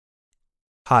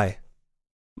Hi,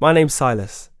 my name's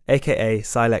Silas, aka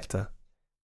Silector.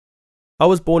 I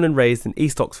was born and raised in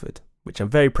East Oxford, which I'm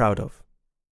very proud of.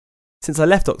 Since I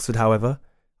left Oxford, however,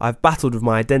 I've battled with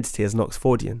my identity as an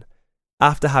Oxfordian,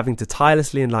 after having to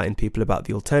tirelessly enlighten people about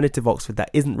the alternative Oxford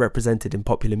that isn't represented in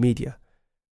popular media.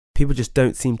 People just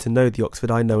don't seem to know the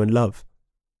Oxford I know and love.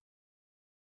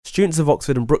 Students of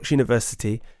Oxford and Brookes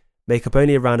University make up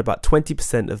only around about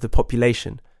 20% of the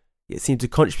population, yet seem to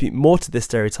contribute more to the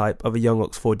stereotype of a young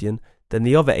Oxfordian than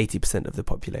the other 80% of the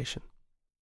population.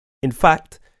 In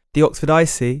fact, the Oxford I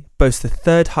see boasts the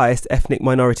third highest ethnic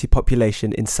minority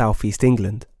population in South East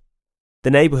England.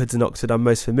 The neighbourhoods in Oxford I'm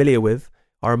most familiar with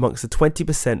are amongst the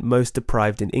 20% most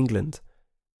deprived in England,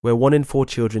 where 1 in 4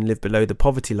 children live below the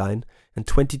poverty line and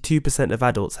 22% of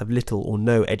adults have little or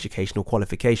no educational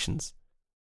qualifications.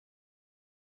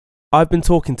 I've been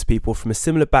talking to people from a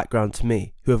similar background to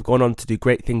me who have gone on to do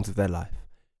great things with their life.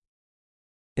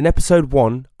 In episode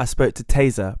 1, I spoke to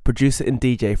Taser, producer and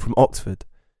DJ from Oxford.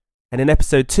 And in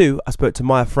episode 2, I spoke to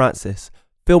Maya Francis,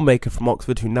 filmmaker from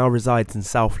Oxford who now resides in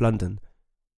South London.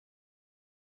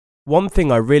 One thing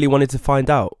I really wanted to find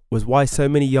out was why so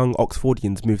many young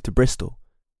Oxfordians moved to Bristol.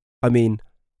 I mean,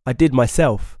 I did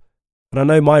myself, and I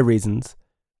know my reasons.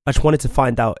 I just wanted to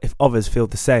find out if others feel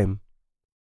the same.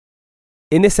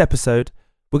 In this episode,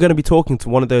 we're going to be talking to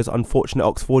one of those unfortunate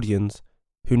Oxfordians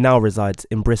who now resides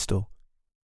in Bristol.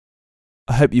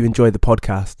 I hope you enjoy the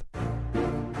podcast.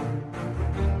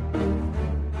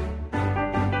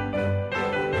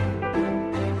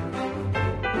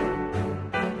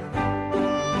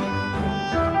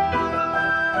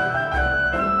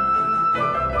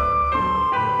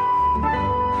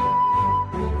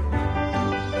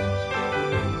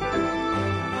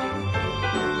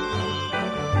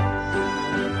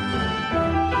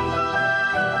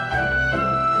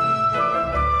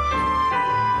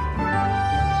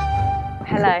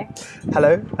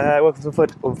 Hello, welcome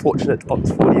to Unfortunate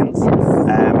Oxfordians.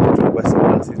 I'm joined by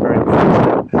someone else who's very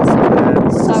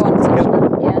unfortunate. So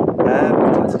unfortunate, yeah.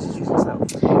 Would you like to introduce yourself?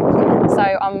 So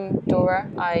I'm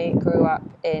Dora. I grew up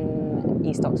in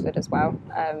East Oxford as well,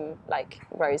 like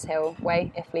Rose Hill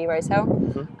way, Iffley, Rose Hill.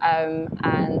 Mm-hmm.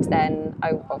 And then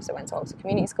I also went to Oxford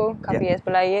Community School, a couple of years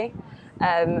below you.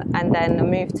 And then I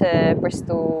moved to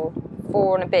Bristol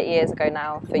 4 and a bit years ago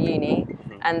now for uni.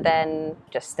 And then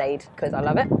just stayed because I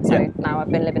love it. So now I've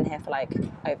been living here for like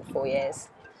over 4 years.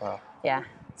 Wow. Yeah.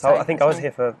 So I think I was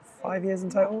here for 5 years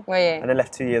in total. Were you? And then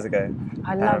left 2 years ago.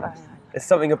 I love it. There's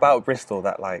something about Bristol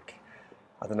that I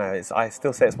don't know, I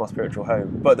still say it's my spiritual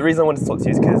home. But the reason I wanted to talk to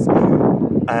you is because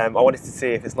I wanted to see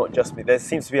if it's not just me. There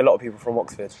seems to be a lot of people from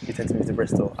Oxford who tend to move to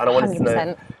Bristol. And I wanted 100%. To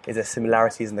know, is there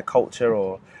similarities in the culture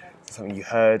or something you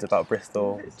heard about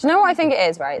Bristol? Do you know what I think it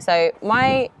is, right? So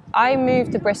I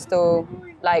moved to Bristol,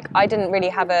 like I didn't really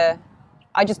have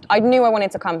I knew I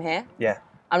wanted to come here. Yeah.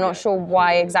 I'm not sure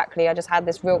why exactly, I just had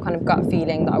this real kind of gut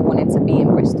feeling that I wanted to be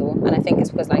in Bristol. And I think it's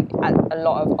because like a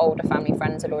lot of older family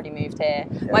friends had already moved here.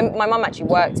 Yeah. My mum actually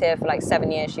worked here for like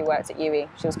 7 years. She worked at UWE.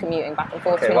 She was commuting back and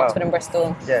forth between Oxford and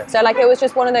Bristol. Yeah. So like it was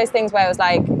just one of those things where it was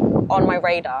like on my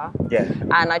radar. Yeah.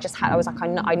 And I was like,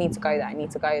 I need to go there. I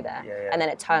need to go there. Yeah, yeah. And then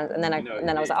it turned, and then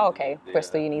I was like, oh, okay,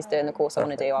 Bristol Uni's doing the course I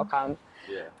want to do. I'll come.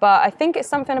 Yeah. But I think it's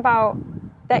something about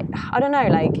that. I don't know,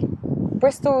 like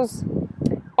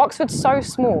Oxford's so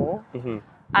small, mm-hmm.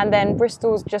 and then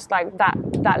Bristol's just like that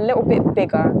little bit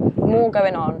bigger, more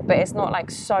going on, but it's not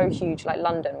like so huge like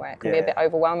London where it can be a bit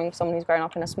overwhelming for someone who's grown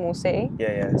up in a small city.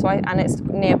 Yeah, yeah. So and it's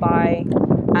nearby,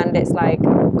 and it's like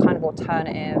kind of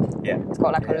alternative. Yeah. It's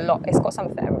got like a lot. It's got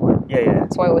something for everyone. Yeah, yeah.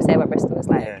 That's what I always say about Bristol. It's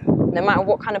like no matter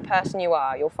what kind of person you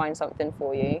are, you'll find something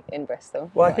for you in Bristol.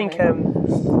 Well, I think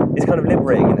it's kind of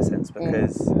liberating in a sense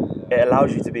because it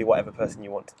allows you to be whatever person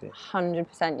you want to be.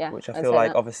 100%, yeah. Which I feel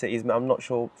like other cities, I'm not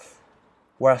sure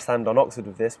where I stand on Oxford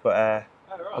with this, but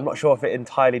I'm not sure if it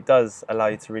entirely does allow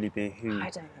you to really be who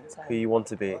you want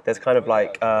to be. There's kind of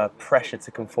like pressure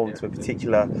to conform to a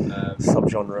particular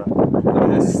subgenre,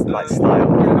 like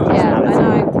style. Yeah, and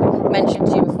I mentioned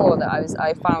to you before that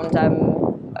I found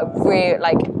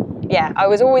I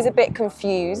was always a bit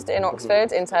confused in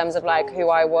Oxford in terms of like who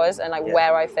I was and like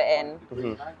where I fit in.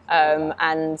 Mm-hmm.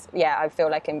 And yeah, I feel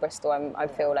like in Bristol I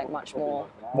feel like much more.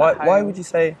 Why would you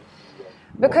say?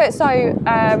 Because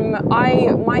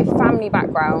my family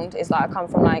background is like I come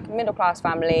from like middle class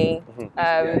family.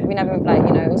 We never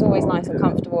it was always nice and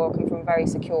comfortable. I come from a very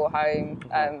secure home.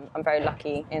 I'm very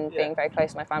lucky in being very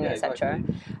close to my family, etc.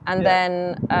 And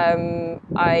then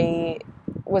I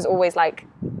was always like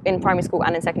in primary school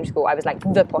and in secondary school I was like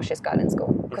the poshest girl in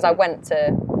school because I went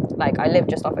to Like, I lived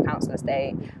just off a council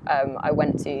estate. I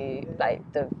went to like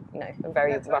a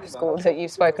very rough school that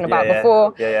you've spoken about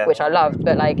before, which I loved.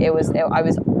 But like, I was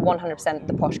 100%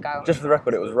 the posh girl. Just for the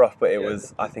record, it was rough, but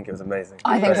I think it was amazing.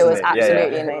 I think it was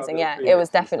absolutely amazing. Yeah, it was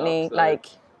definitely like.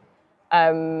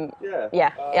 I'd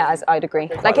agree.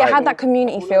 Like, it had that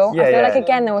community feel. I feel like,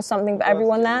 again, there was something for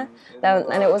everyone there,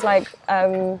 and it was like...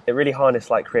 it really harnessed,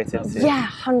 like, creativity. Yeah,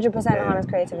 100% harnessed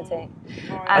creativity.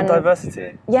 And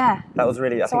diversity. Yeah. That was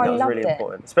really, I think that was really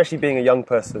important. Especially being a young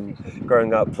person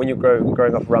growing up. When you're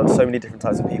growing up around so many different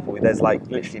types of people, there's, like,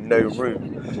 literally no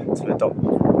room to adopt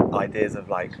ideas of,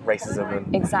 like, racism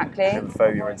and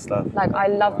homophobia and stuff. Like, I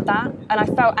loved that. And I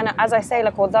felt, and as I say,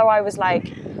 like, although I was,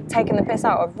 like, taking the piss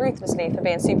out of ruthlessly for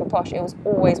being super posh, it was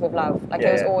always with love. Like,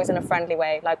 it was always in a friendly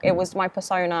way. Like, it was my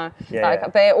persona.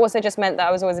 But it also just meant that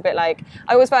I was always a bit like,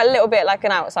 I always felt a little bit like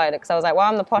an outsider, because I was like, well,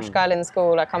 I'm the posh girl in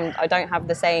school. Like, I don't have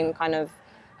the same kind of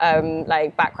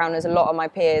like background as a lot of my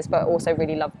peers, but also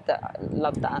really loved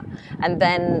that. And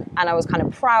I was kind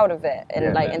of proud of it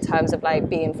in terms of like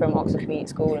being from Oxford Community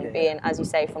School and being, as you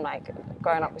say, from like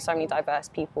growing up with so many diverse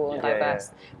people and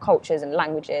diverse cultures and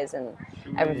languages and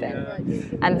everything.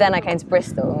 And then I came to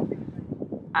Bristol,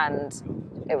 and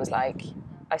it was like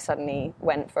I suddenly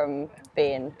went from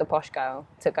being the posh girl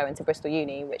to going to Bristol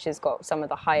Uni, which has got some of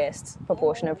the highest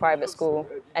proportion of private school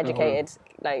educated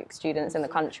like students in the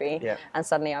country, and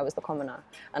suddenly I was the commoner,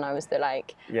 and I was the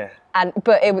like,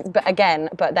 but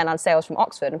then I'd say I was from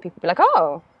Oxford, and people would be like,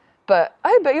 but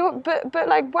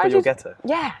like, why did you ghetto?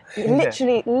 Yeah,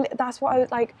 literally, that's what I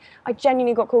was like. I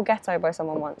genuinely got called ghetto by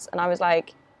someone once, and I was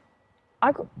like,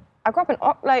 I grew up in,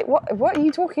 like, what are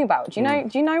you talking about? Do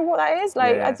you know what that is?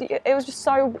 Like, it was just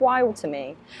so wild to me.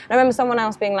 And I remember someone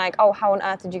else being like, oh, how on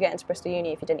earth did you get into Bristol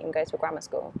Uni if you didn't even go to a grammar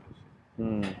school?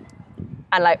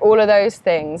 And like all of those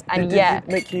things, and did it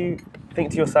make you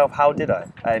think to yourself, how did I,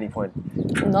 at any point?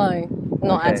 No,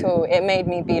 not at all. It made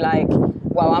me be like,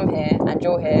 well, I'm here and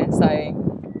you're here, so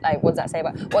like, what does that say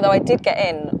about? Although I did get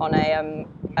in on a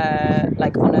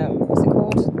what's it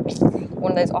called?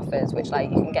 One of those offers which like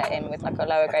you can get in with like a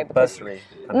lower grade. Bursary.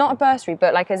 Not a bursary,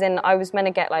 but like as in I was meant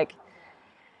to get like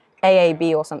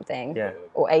AAB or something,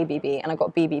 or ABB, and I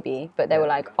got BBB, but they were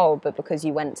like, oh, but because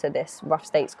you went to this rough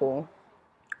state school,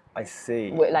 I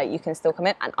see. like you can still come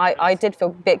in. And I did feel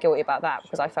a bit guilty about that,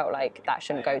 because I felt like that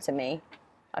shouldn't go to me.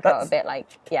 I felt a bit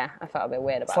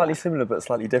weird about slightly that. Similar but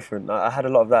slightly different. I had a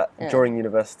lot of that during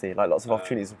university. Like, lots of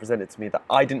opportunities were presented to me that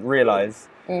I didn't realise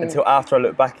until after I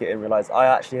looked back at it and realised I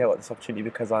actually got this opportunity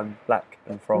because I'm black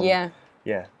and from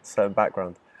certain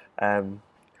background.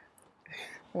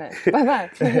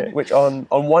 Which on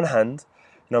one hand,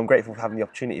 I'm grateful for having the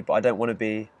opportunity, but I don't want to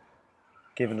be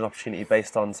given an opportunity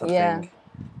based on something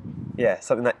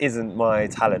something that isn't my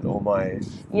talent or my...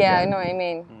 I know what you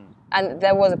mean. And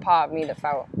there was a part of me that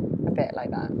felt a bit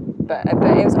like that. But it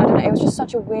was, I don't know, it was just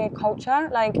such a weird culture.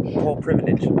 Like... Poor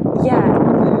privilege. And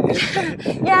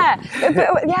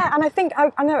I think,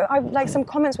 I know, like, some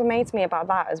comments were made to me about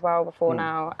that as well before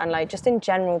now. And, like, just in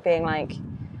general being like...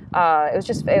 it was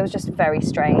just very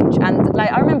strange. And,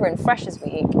 like, I remember in Freshers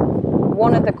Week,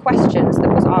 one of the questions that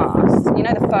was asked,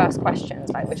 the first questions,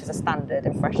 like, which is a standard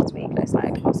in Freshers Week, it's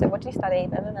like, oh, so what do you study?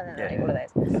 Blah, blah, blah, blah, all of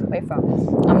those. Where are you from?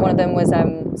 And one of them was,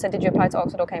 so did you apply to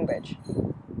Oxford or Cambridge?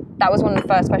 That was one of the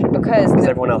first questions, because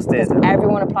everyone else did.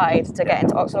 Everyone applied to get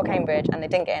into Oxford or Cambridge, and they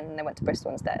didn't get in, and they went to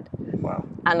Bristol instead. Wow.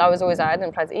 And I was always like, I didn't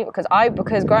apply to either,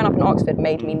 because growing up in Oxford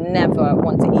made me never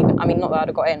want to even, I mean, not that I'd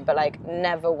have got in, but like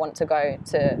never want to go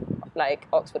to like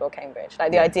Oxford or Cambridge.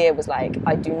 Like, the idea was like,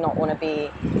 I do not want to be,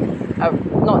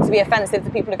 not to be offensive to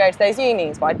people who go to those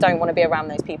unis, but I don't want to be around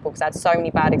those people, because I had so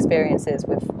many bad experiences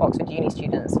with Oxford uni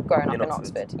students growing up in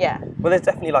Oxford. Yeah. Well, there's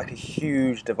definitely like a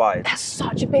huge divide. There's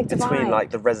such a big divide. Between like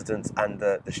the residents and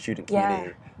the student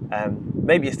community.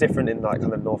 Maybe it's different in like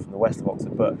kind of north and the west of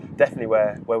Oxford, but definitely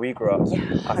where we grew up,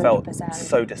 I felt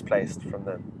so displaced from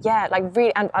them. Yeah, like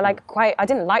really, and I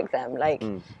didn't like them. Like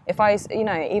if I,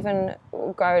 even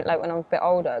go, like when I'm a bit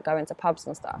older, go into pubs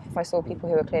and stuff, if I saw people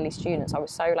who were clearly students, I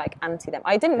was so like anti them.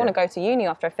 I didn't want to go to uni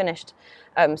after I finished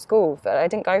school, but I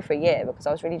didn't go for a year because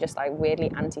I was really just like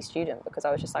weirdly anti-student, because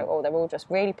I was just like, oh, they're all just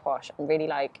really posh and really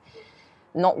like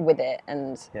not with it,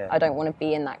 and I don't want to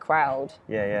be in that crowd.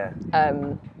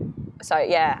 So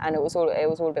and it was all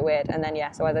a bit weird. And then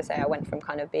so as I say, I went from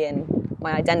kind of being,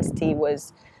 my identity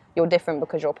was you're different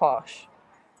because you're posh,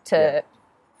 to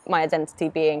my identity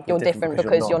being you're different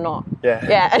because you're not.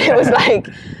 And it was like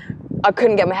I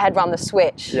couldn't get my head around the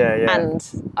switch. And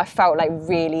I felt like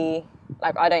really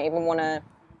like I don't even want to.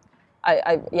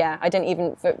 I didn't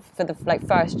even for the like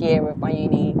first year of my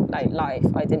uni like life,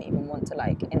 I didn't even want to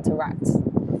like interact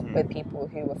with people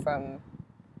who were from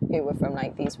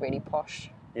like these really posh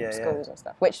schools and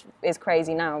stuff, which is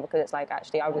crazy now because it's like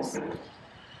actually I was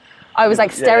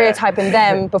like stereotyping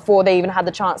them before they even had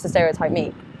the chance to stereotype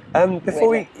me. Before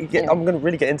we get, I'm going to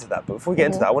really get into that, but before we get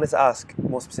into that, I wanted to ask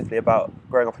more specifically about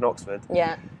growing up in Oxford.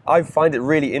 Yeah. I find it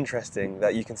really interesting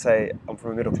that you can say, I'm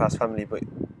from a middle-class family, but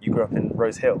you grew up in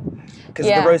Rose Hill. Because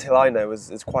the Rose Hill I know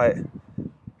is quite,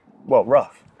 well,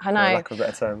 rough. I know. For lack of a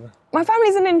better term. My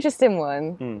family's an interesting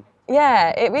one.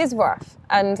 Yeah, it is rough.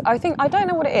 And I don't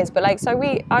know what it is, but like, so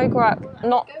I grew up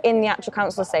not in the actual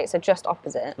council estate, so just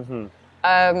opposite.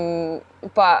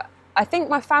 But I think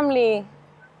my family,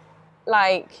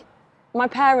 like, my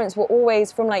parents were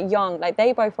always from like young, like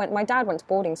they both my dad went to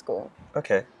boarding school.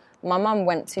 Okay. My mum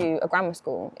went to a grammar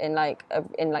school in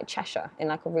Cheshire, in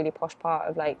like a really posh part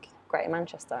of like Greater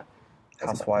Manchester.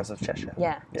 Housewives of Cheshire.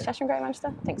 Yeah. Is Cheshire in Greater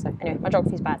Manchester? I think so. Anyway, my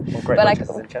geography's bad. Well, Greater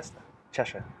Manchester's in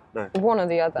Cheshire. No. One or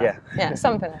the other. Yeah. Yeah,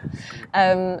 something.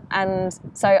 And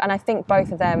I think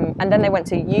both of them, and then they went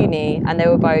to uni, and they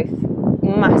were both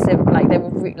massive, like they were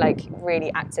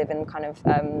really active in kind of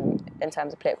in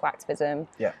terms of political activism,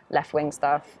 left-wing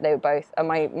stuff. They were both, and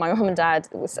my mum and dad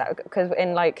was, because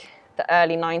in like the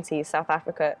early 90s, South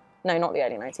Africa, no, not the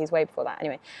early 90s, way before that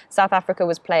anyway, South Africa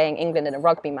was playing England in a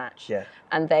rugby match,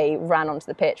 and they ran onto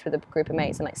the pitch with a group of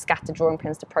mates and like scattered drawing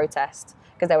pins to protest,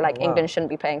 because they were like, England shouldn't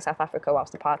be playing South Africa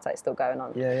whilst apartheid's still going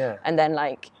on. And then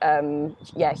like,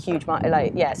 huge,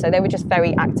 so they were just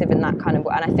very active in that kind of,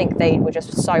 and I think they were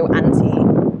just so anti,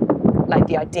 like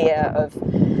the idea of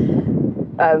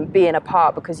being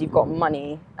apart because you've got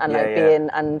money and being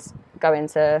and going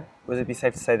to. Would it be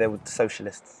safe to say they were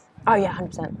socialists? Oh yeah,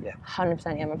 100%. Yeah,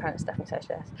 100%. Yeah, my parents were definitely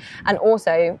socialists. And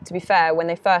also, to be fair, when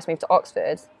they first moved to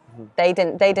Oxford, they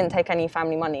didn't take any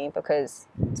family money because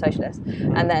socialists.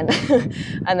 And then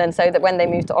so that when they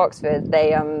moved to Oxford,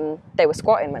 they were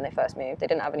squatting when they first moved. They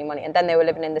didn't have any money, and then they were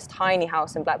living in this tiny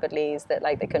house in Blackbird Leys that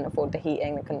like they couldn't afford the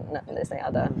heating, they couldn't this and the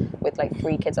other, with like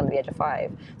 3 kids under the age of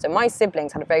 5. So my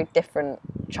siblings had a very different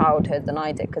childhood than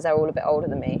I did because they were all a bit older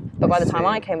than me. But by the time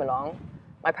I came along,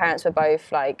 my parents were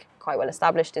both like quite well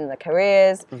established in their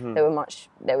careers. They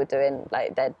were doing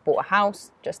like, they'd bought a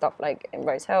house just off like in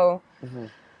Rose Hill.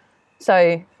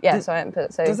 So yeah, I think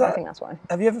that's why.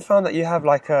 Have you ever found that you have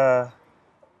like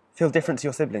feel different to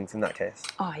your siblings in that case?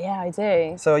 Oh yeah, I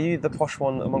do. So are you the posh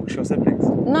one amongst your siblings?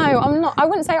 No, I'm not. I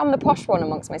wouldn't say I'm the posh one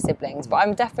amongst my siblings, but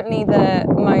I'm definitely the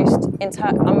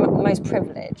I'm most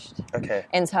privileged. Okay.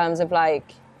 In terms of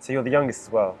like. So you're the youngest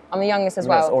as well? I'm the youngest as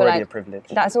well. That's already a privilege.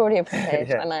 That's already a privilege,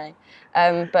 I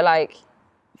know. But like,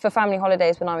 for family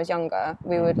holidays when I was younger,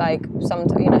 we would like,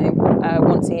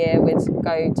 once a year we'd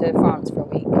go to France for a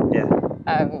week.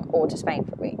 Or to Spain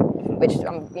for a week, which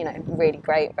I'm, really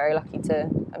great, very lucky to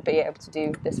be able to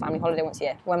do this family holiday once a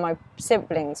year. When my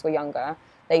siblings were younger,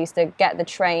 they used to get the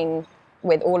train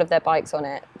with all of their bikes on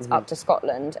it up to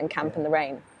Scotland and camp in the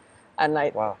rain. And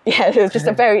like, it was just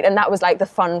and that was like the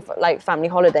fun, like family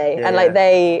holiday. And like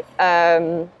they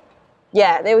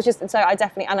was just, so I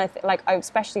definitely, and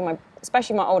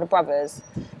especially my older brothers,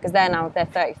 because they're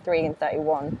 33 and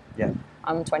 31. Yeah.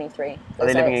 I'm 23. Are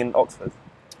they living in Oxford?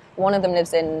 One of them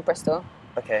lives in Bristol.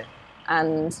 Okay.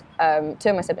 And 2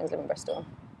 of my siblings live in Bristol,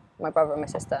 my brother and my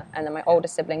sister. And then my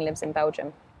oldest sibling lives in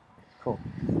Belgium. Cool.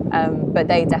 But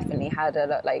they definitely had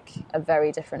a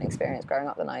very different experience growing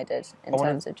up than I did in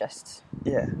terms of just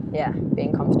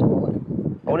being comfortable.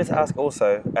 I wanted to ask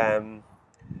also,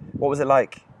 what was it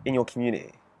like in your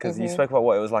community? Because you spoke about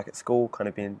what it was like at school, kind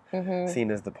of being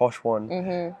seen as the posh one.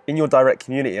 In your direct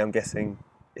community, I'm guessing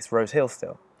it's Rose Hill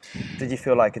still. Did you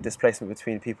feel like a displacement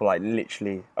between people like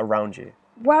literally around you?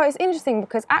 Well, it's interesting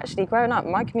because actually growing up,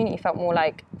 my community felt more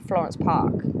like Florence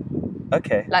Park.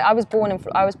 Okay. Like I was born on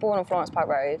Florence Park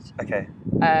Road. Okay.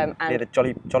 And the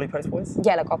Jolly Post Boys?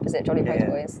 Yeah, like opposite Jolly Post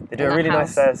Boys. They do a really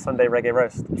nice Sunday reggae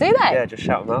roast. Do they? Yeah, just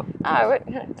shout them out. Oh,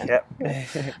 yep.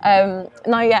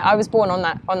 No, yeah, I was born on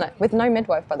that with no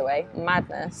midwife, by the way.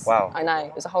 Madness. Wow. I know,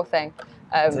 it was a whole thing.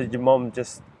 So your mom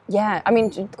just... Yeah, I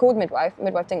mean, called midwife.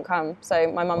 Midwife didn't come, so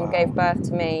my mum gave birth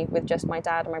to me with just my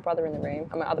dad and my brother in the room,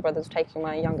 and my other brothers were taking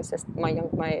my younger sister,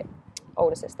 my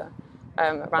older sister,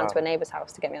 around to a neighbour's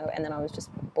house to get me out, and then I was just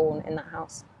born in that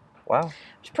house. Wow.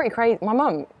 It's pretty crazy. My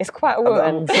mum is quite a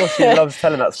woman. I'm sure she loves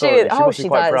telling that story. She must be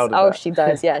quite proud of that. She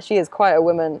does. Yeah, she is quite a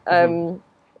woman.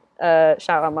 Shout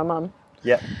out my mum.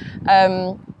 Yeah.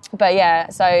 But yeah,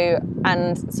 so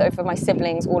for my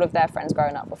siblings, all of their friends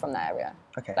growing up were from that area.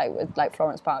 Okay. Like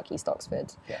Florence Park, East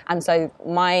Oxford. Yeah. And so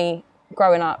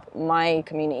growing up, my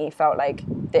community felt like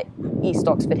the East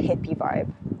Oxford hippie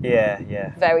vibe.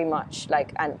 Yeah. Very much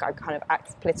like, and kind of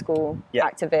political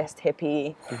activist,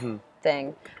 hippie.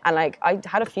 thing. And like I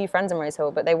had a few friends in Rose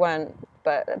Hill, but that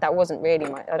wasn't really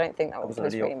I don't think that was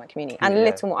really my community. And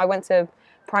Littlemore, I went to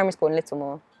primary school in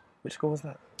Littlemore. Which school was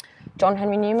that? John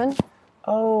Henry Newman.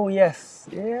 Oh yes,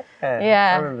 yeah.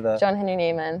 I remember that. John Henry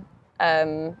Newman,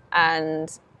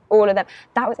 and all of them.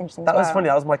 That was interesting. That was funny.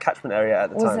 That was my catchment area at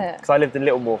the time. Was it? Because I lived in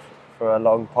Littlemore for a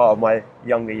long part of my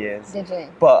younger years. Did you?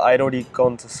 But I had already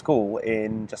gone to school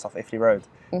in just off Iffley Road,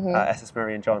 SS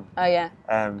Murray and John. Oh yeah.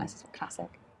 That's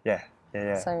classic. Yeah.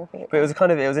 So, but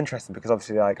it was interesting because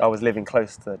obviously like I was living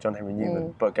close to John Henry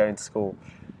Newman, but going to school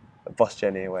a bus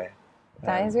journey away.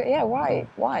 That is why?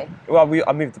 Well,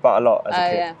 I moved about a lot as a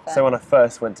kid. Yeah, so when I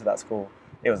first went to that school,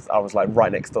 I was like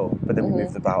right next door, but then we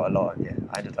moved about a lot, and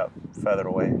I ended up further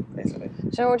away, basically. Do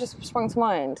you know what just sprung to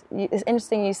mind? It's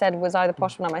interesting you said was either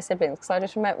posh or not my siblings, because I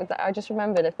just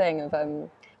remembered a thing of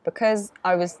because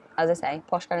I was, as I say,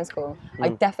 posh going to school.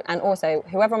 And also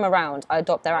whoever I'm around, I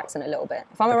adopt their accent a little bit.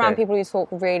 If I'm around people who talk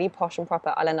really posh and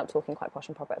proper, I'll end up talking quite posh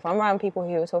and proper. If I'm around people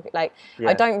who are talking I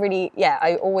don't really,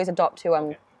 I always adopt who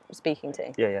I'm speaking to,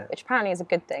 which apparently is a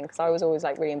good thing because I was always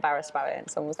like really embarrassed about it,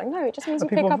 and someone was like, no, it just means you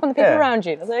pick up on the people around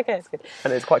you. I was like, okay, it's good,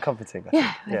 and it's quite comforting. But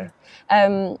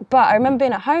I remember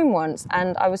being at home once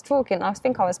and I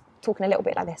think I was talking a little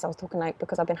bit like this. I was talking like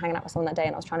because I've been hanging out with someone that day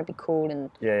and I was trying to be cool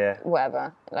and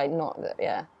whatever, like not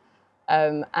that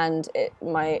and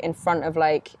in front of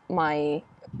like my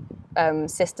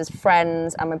sister's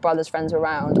friends and my brother's friends were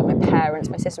around and my parents,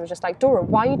 my sister was just like, Dora,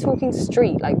 why are you talking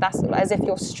street? Like that's as if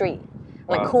you're street.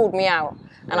 Like called me out,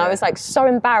 and I was like so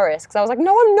embarrassed because I was like,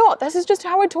 no, I'm not. This is just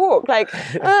how I talk. Like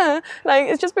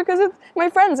it's just because of my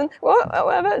friends and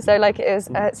whatever. So like it was.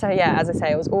 As I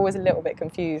say, I was always a little bit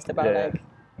confused about like,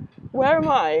 where am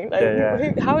I?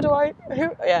 Like, how do I?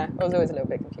 I was always a little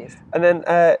bit confused. And then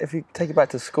if you take it back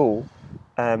to school,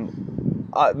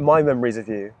 my memories of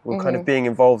you were kind of being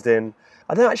involved in.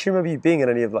 I don't actually remember you being in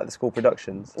any of like the school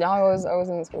productions. No, I was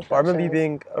in the school productions. But I remember you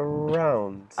being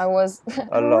around. I was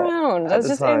around. At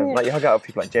the time. Like you hung out with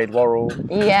people like Jade Worrell.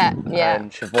 Yeah.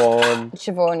 And Siobhan.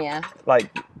 Siobhan, yeah.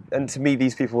 Like, and to me,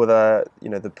 these people were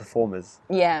the performers.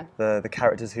 Yeah. The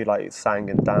characters who like sang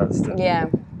and danced.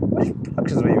 And which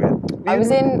productions were you in? I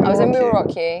was in We Will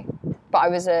Rock You. But I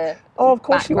was of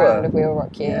course background of We Will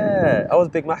Rock You. Yeah, I was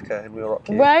Big Macca in We Will Rock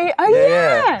You. Right? Oh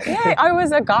yeah. I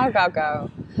was a Gaga girl.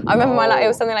 I remember it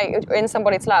was something like in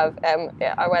Somebody to Love.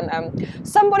 I went,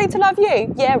 Somebody to Love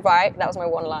You. Yeah, right. That was my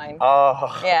one line.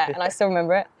 Oh. Yeah, and I still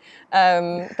remember it.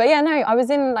 But yeah, no, I was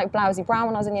in like Blousy Brown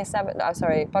when I was in year 7.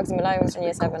 Bugsy Malone was in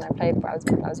year 7. I played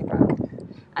Blousy Brown.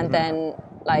 And then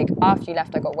like after you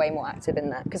left, I got way more active in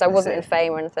that because I wasn't in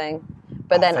Fame or anything.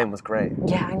 But then Fame was great.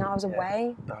 Yeah, I know. I was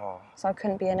away, so I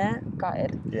couldn't be in it.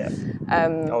 Gutted. Yeah. I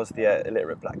was the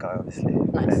illiterate black guy, obviously.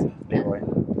 Nice. Leroy.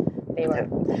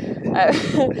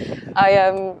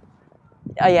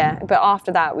 But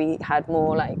after that, we had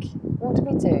more like, what did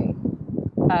we do?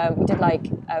 We did like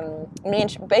me and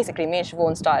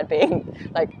Siobhan started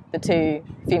being like the 2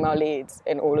 female leads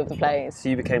in all of the plays. So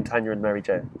you became Tanya and Mary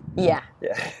Jo. Yeah,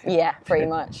 pretty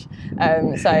much.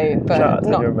 But shout out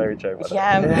Tanya and Mary Jo.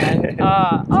 Yeah, man.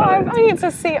 I need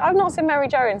to see. I've not seen Mary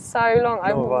Jo in so long.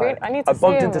 I need to see her.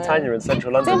 I bumped into Tanya in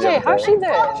Central London. Did you? How's she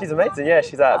doing? She's amazing. Yeah,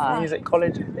 she's at music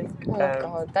college, I think. Oh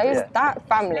God, that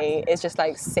family is just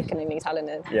like sickeningly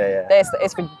talented. Yeah.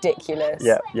 It's ridiculous.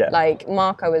 Yeah. Like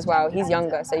Marco as well. He's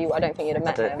younger, so I don't think you'd have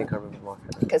met him. I don't think I remember Marco.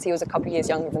 Because he was a couple of years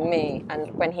younger than me,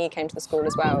 and when he came to the school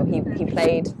as well, he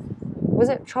played. Was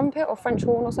it trumpet or French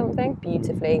horn or something?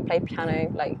 Beautifully. Played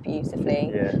piano, like,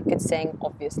 beautifully. Yeah. Could sing,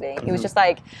 obviously. He was just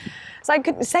like, it's like,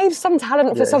 could save some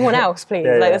talent for someone else, please.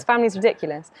 This family's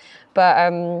ridiculous.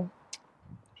 But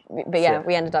yeah,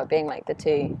 we ended up being like the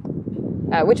 2,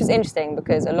 which was interesting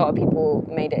because a lot of people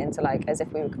made it into like as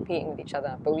if we were competing with each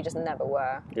other, but we just never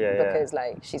were. Because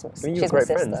like she's my sister.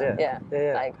 Friends, yeah.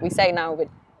 Like we say now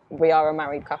we are a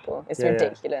married couple. It's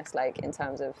ridiculous, like in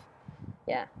terms of.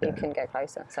 Yeah, you couldn't get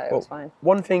closer, so it was fine.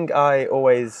 One thing I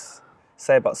always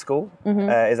say about school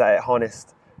is that it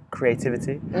harnessed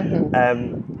creativity. I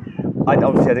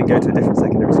didn't go to a different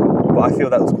secondary school, but I feel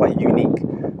that was quite unique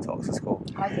to Oxford School.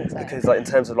 I think so. Because like in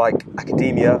terms of like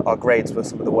academia, our grades were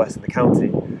some of the worst in the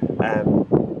county.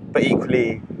 But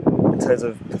equally, in terms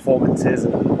of performances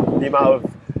and the amount of,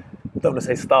 I don't want to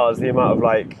say stars, the amount of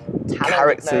like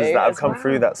characters that have come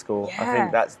through that school, I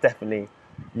think that's definitely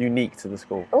unique to the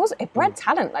school. Also, it bred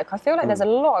talent. Like I feel like there's a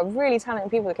lot of really talented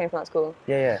people that came from that school.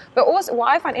 Yeah. But also, what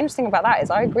I find interesting about that is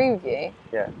I agree with you.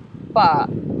 Yeah. But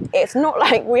it's not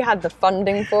like we had the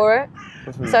funding for it.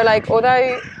 So like,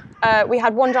 although we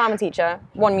had one drama teacher,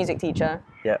 one music teacher.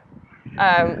 Yeah.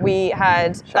 We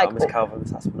had Shout out Miss Calvin,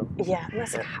 Miss Aspinall. Yeah.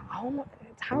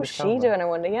 how's she doing, I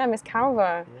wonder? Yeah, Miss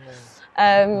Calver.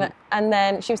 Yeah. And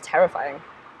then she was terrifying.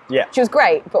 Yeah. She was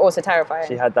great, but also terrifying.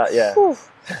 She had that, yeah.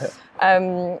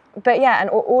 But yeah, and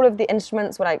all of the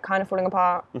instruments were like kind of falling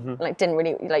apart. Like didn't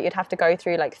really, like you'd have to go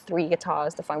through like 3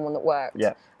 guitars to find one that worked.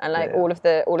 Yeah. And like all of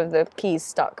the keys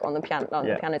stuck on the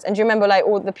pianos. And do you remember like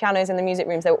all the pianos in the music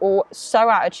rooms? They were all so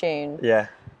out of tune. Yeah.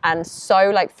 And so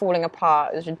like falling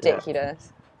apart. It was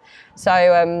ridiculous. Yeah.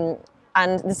 So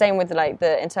and the same with like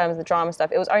in terms of the drama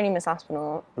stuff. It was only Miss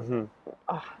Aspinall.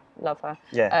 Oh, love her.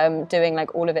 Yeah. Doing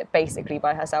like all of it basically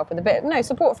by herself with a bit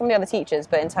support from the other teachers,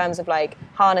 but in terms of like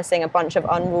harnessing a bunch of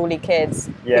unruly kids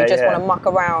who just want to muck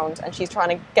around, and she's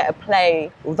trying to get a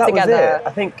play together. Was it.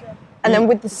 I think. And then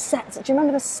with the sets, do you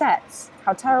remember the sets?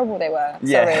 How terrible they were.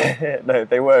 Yeah. Sorry. No,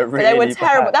 they were really. But they were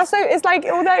terrible. Bad. That's so. It's like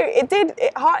although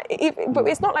but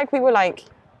it's not like we were like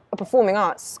a performing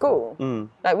arts school.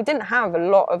 Like we didn't have a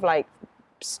lot of like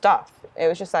stuff. It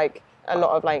was just like a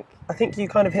lot of like. I think you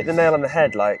kind of hit the nail on the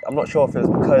head. Like, I'm not sure if it was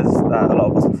because a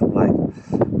lot of us were from like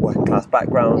working class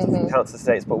backgrounds, from council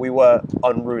estates, but we were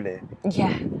unruly.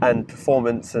 Yeah. And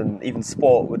performance and even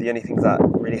sport were the only things that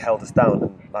really held us down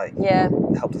and like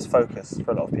helped us focus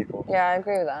for a lot of people. Yeah, I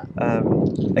agree with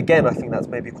that. Again, I think that's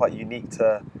maybe quite unique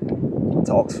to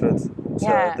Oxford.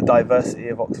 The diversity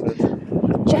of Oxford.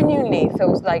 Genuinely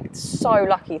feels like so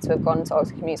lucky to have gone to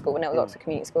Oxford Community School when it was Oxford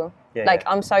Community School.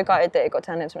 I'm so gutted that it got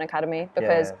turned into an academy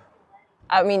because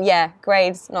I mean,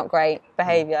 grades not great,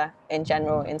 behaviour in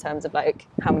general in terms of like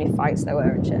how many fights there were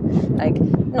and shit, like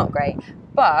not great.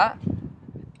 But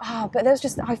there was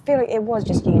just, I feel like it was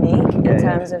just unique in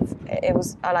terms of it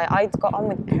was like I got on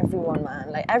with everyone,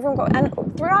 man. Like everyone got, and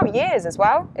throughout years as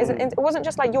well. It wasn't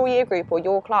just like your year group or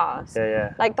your class.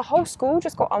 Like the whole school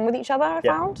just got on with each other. I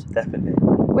found definitely.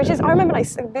 Which is, I remember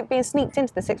like being sneaked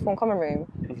into the sixth form common room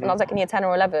when I was like in year 10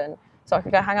 or 11. So I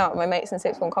could go hang out with my mates in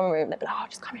sixth form common room. They'd be like, oh,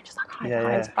 just come in, just like hi,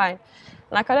 it's fine.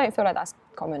 And like I don't feel like that's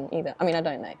common either. I mean, I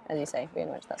don't know, as you say, being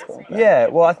went to that school. But. Yeah,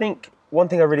 well, I think one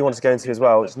thing I really wanted to go into as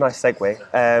well, which is a nice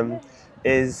segue,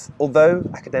 is although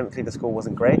academically the school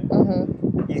wasn't great,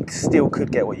 you still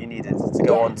could get what you needed to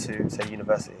go on to, say,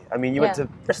 university. I mean, you went to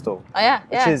Bristol. Oh, yeah.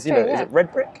 Which is, you know, is it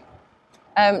Red Brick?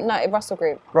 No, Russell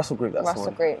Group. Russell Group, that's Russell the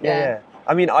one. Group, yeah.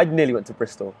 I mean, I nearly went to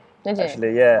Bristol. Did you?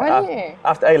 Actually, yeah. Why did you?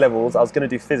 After A-levels, I was going to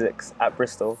do physics at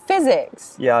Bristol.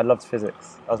 Physics? Yeah, I loved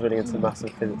physics. I was really into maths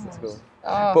and physics at school.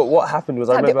 Oh. But what happened was,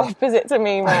 I remember... the opposite to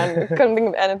me, man. Couldn't think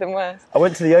of anything worse. I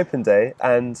went to the open day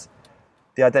and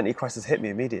the identity crisis hit me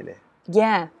immediately.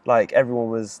 Yeah. Like, everyone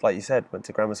was, like you said, went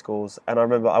to grammar schools. And I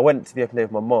remember I went to the open day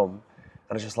with my mum and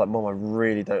I was just like, Mum, I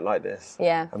really don't like this.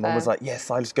 Yeah, and Mum was like, yes,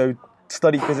 Silas, go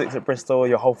study physics at Bristol.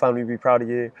 Your whole family will be proud of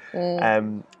you.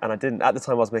 And I didn't. At the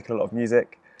time, I was making a lot of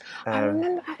music. I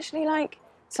remember actually, like,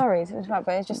 sorry to interrupt,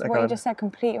 but it's just what you just said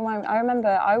completely reminded me. I remember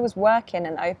I was working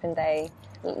an open day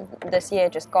this year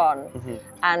just gone,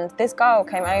 and this girl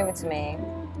came over to me,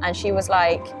 and she was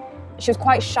like, she was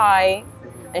quite shy,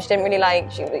 and she didn't really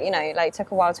like, she, you know, like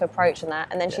took a while to approach and that,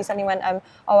 and then she suddenly went,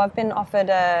 oh, I've been offered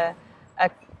a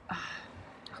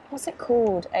what's it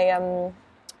called?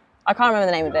 I can't remember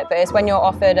the name of it, but it's when you're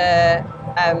offered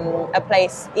a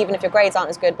place, even if your grades aren't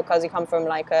as good because you come from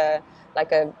like a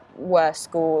worse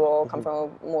school or come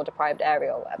from a more deprived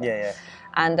area or whatever. Yeah.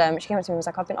 And she came up to me and was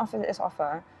like, I've been offered this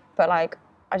offer, but like,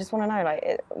 I just want to know,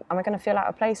 like, am I going to feel out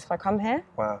of place if I come here?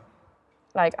 Wow.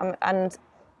 Like, and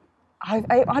I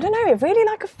don't know, it really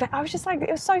like, I was just like,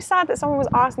 it was so sad that someone was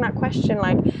asking that question,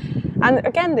 like, and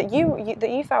again, that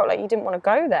you felt like you didn't want to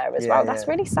go there as well. That's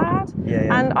really sad.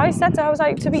 Yeah. And I said to her, I was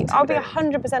like, I'll be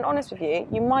 100% honest with you.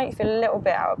 You might feel a little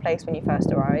bit out of place when you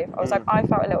first arrive. I was like, I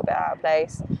felt a little bit out of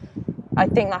place. I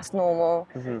think that's normal.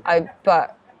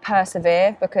 But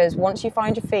persevere, because once you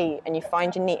find your feet and you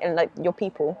find your and like your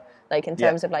people, like in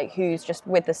terms of like who's just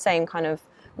with the same kind of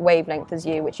wavelength as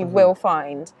you, which you will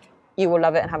find, you will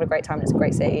love it and have a great time. It's a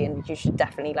great city, and you should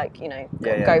definitely, like, you know,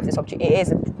 go for this opportunity. It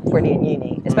is a brilliant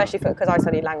uni, especially because I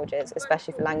studied languages.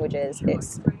 Especially for languages,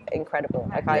 it's incredible.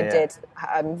 Like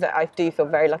I do feel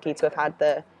very lucky to have had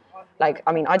the, like,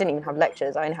 I mean, I didn't even have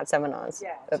lectures. I only had seminars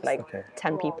of like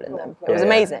 10 people in them. It was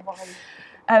amazing.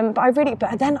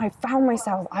 But then I found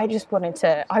myself, I just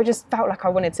felt like I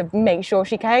wanted to make sure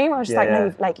she came. I was just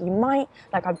no, like, you might,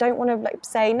 like, I don't want to like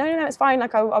say, no, it's fine.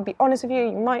 Like, I'll be honest with you.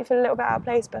 You might feel a little bit out of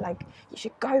place, but like, you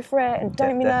should go for it and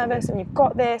don't be nervous, and you've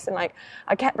got this. And like,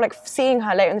 I kept like seeing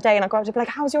her later in the day, and I got up to be like,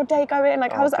 how's your day going?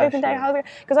 Like, how's the open day?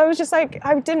 Because I was just like,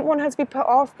 I didn't want her to be put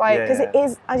off by, because it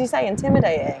is, as you say,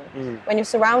 intimidating when you're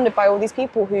surrounded by all these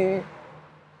people who,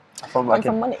 from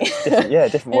money.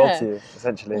 different world to you,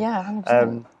 essentially. Yeah,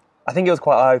 100%. I think it was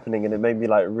quite eye-opening, and it made me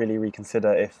like really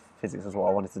reconsider if physics was what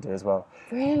I wanted to do as well.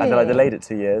 Really? And then I delayed it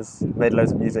 2 years, made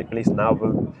loads of music, released an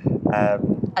album.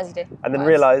 As you do. And then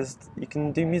realised you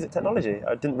can do music technology.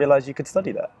 I didn't realise you could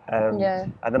study that. And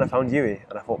then I found UWE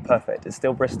and I thought, perfect, it's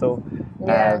still Bristol,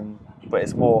 but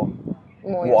it's more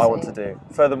what I want to do.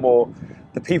 Furthermore,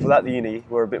 the people at the uni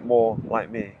were a bit more like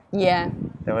me. Yeah.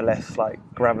 They were less like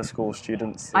grammar school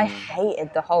students. I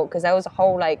hated the whole, because there was a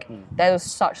whole there was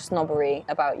such snobbery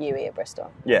about UWE at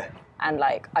Bristol. Yeah. And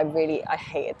like, I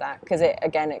hated that, because it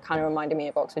kind of reminded me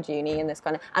of Oxford Uni and this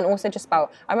kind of, and also just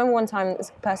about, I remember one time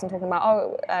this person talking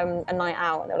about, a night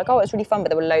out, and they were like, oh, it's really fun, but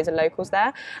there were loads of locals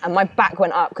there, and my back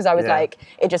went up, because I was like,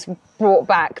 it just brought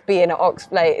back being at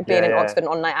Oxford, in Oxford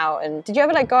on night out. And did you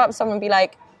ever like go up to someone and be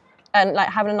like, and like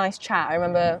having a nice chat? I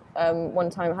remember one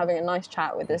time having a nice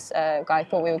chat with this guy.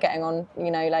 Thought we were getting on,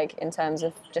 like in terms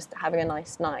of just having a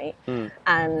nice night.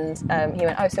 And he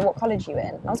went, oh, so what college are you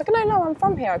in? And I was like, no, I'm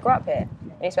from here. I grew up here.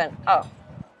 And he just went, oh,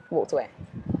 walked away.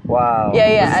 Wow.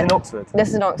 Yeah. This is in Oxford? This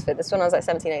is in Oxford. This is when I was like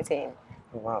 17, 18.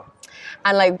 Oh, wow.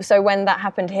 And like, so when that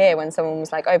happened here, when someone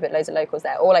was like, oh, but loads of locals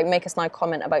there, or like make a snide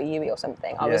comment about UWE or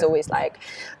something, I was always like,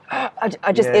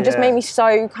 it just made me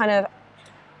so kind of,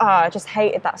 I just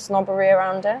hated that snobbery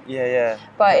around it. Yeah.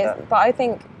 But I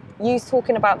think you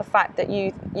talking about the fact that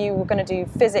you were going to do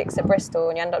physics at Bristol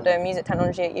and you end up doing music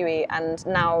technology at UWE, and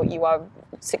now you are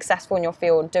successful in your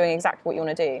field doing exactly what you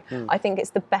want to do. I think it's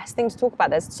the best thing to talk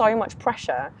about. There's so much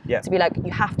pressure to be like,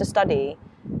 you have to study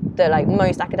the like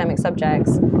most academic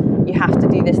subjects. You have to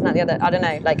do this and that, the other. I don't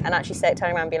know. Like, and actually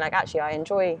turning around and being like, actually, I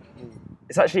enjoy.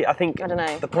 It's actually, I think, I don't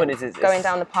know. The point is going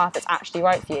down the path that's actually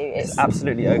right for you. It's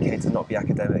absolutely okay to not be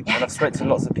academic. And I've spoken to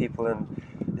lots of people, and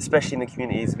especially in the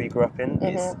communities we grew up in,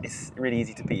 it's really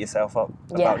easy to beat yourself up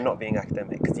about not being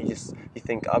academic, because you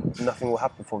think nothing will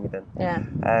happen for me then. Yeah.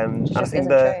 And I think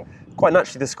quite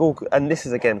naturally the school, and this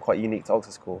is again quite unique to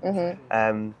Oxford School.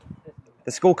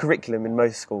 The school curriculum in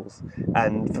most schools,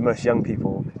 and for most young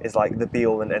people, is like the be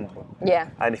all and end all. Yeah.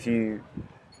 And if you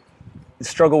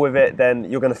struggle with it, then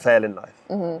you're going to fail in life.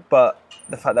 But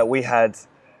the fact that we had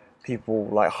people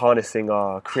like harnessing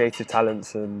our creative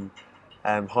talents and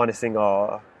harnessing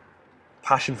our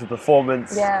passion for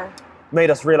performance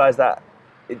made us realise that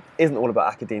it isn't all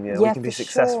about academia. We can be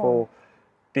successful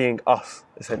being us,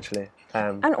 essentially.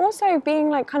 And also being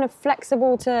like kind of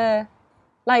flexible to,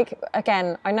 like,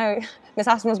 again, I know Miss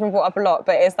Aston has been brought up a lot,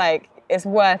 but it's like, it's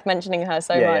worth mentioning her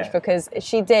so much because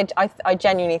she did, I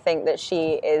genuinely think that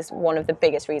she is one of the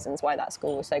biggest reasons why that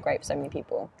school was so great for so many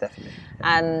people. Definitely.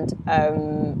 And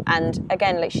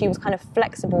again, like, she was kind of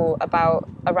flexible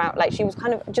around, like, she was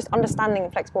kind of just understanding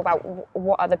and flexible about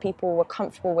what other people were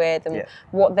comfortable with and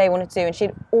what they wanted to do. And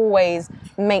she'd always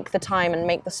make the time and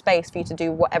make the space for you to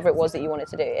do whatever it was that you wanted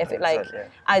to do. If it, like,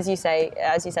 as you said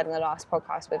in the last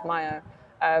podcast with Maya,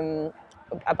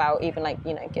 about even like,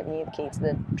 giving you the key to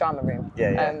the drama room.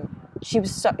 She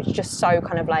was just so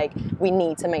kind of like, we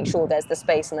need to make sure there's the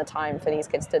space and the time for these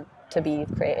kids to be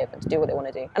creative and to do what they want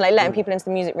to do, and like letting people into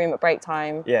the music room at break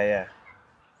time.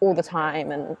 All the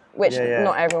time, and which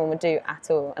not everyone would do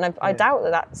at all. And I doubt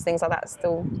that things like that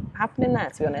still happening there,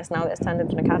 to be honest, now that it's turned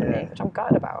into an academy, which I'm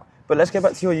gutted about. But let's go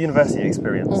back to your university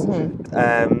experience.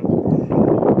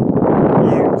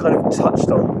 You kind of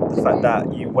touched on the fact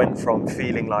that you went from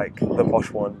feeling like the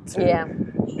posh one to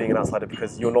being an outsider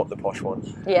because you're not the posh one.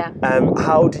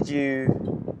 How did you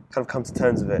kind of come to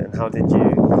terms with it, and how did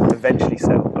you eventually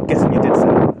settle? I'm guessing you did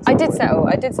settle. I did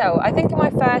settle. I think in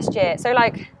my first year, so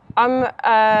like I'm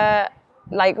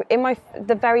like in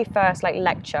the very first like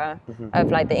lecture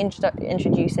of like the introductory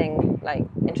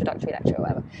lecture or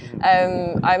whatever.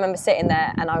 I remember sitting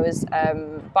there and I was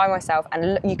by myself,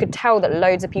 and you could tell that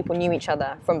loads of people knew each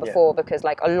other from before because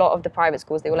like a lot of the private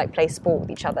schools, they will like play sport with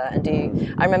each other and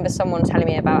do. I remember someone telling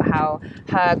me about how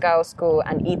her girls' school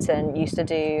and Eton used to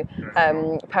do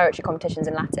poetry competitions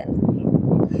in Latin.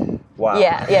 Wow.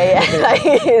 Yeah. Like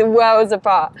worlds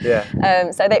apart. Yeah.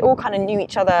 So they all kind of knew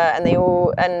each other,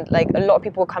 and like a lot of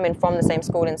people were coming from the same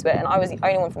school into it, and I was the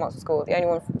only one from Oxford School, the only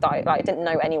one that I didn't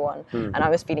know anyone, and I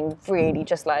was feeling really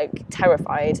just like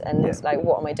terrified and like,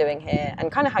 what am I doing here?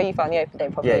 And kind of how you felt on the open day,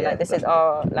 probably like this is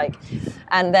our like.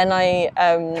 And then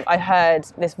I heard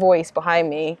this voice behind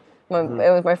me.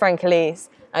 It was my friend Khalees.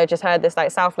 I just heard this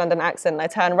like South London accent, and I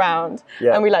turned around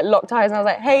and we like locked eyes, and I was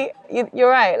like, "Hey, you're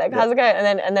right. Like, how's it going?"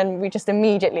 And then we just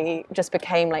immediately just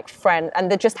became like friends,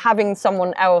 and just having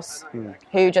someone else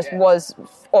who just was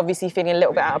obviously feeling a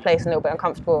little bit out of place and a little bit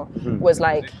uncomfortable was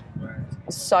like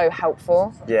so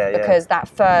helpful. Because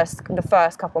the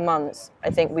first couple months,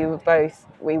 I think we were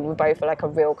both like a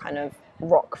real kind of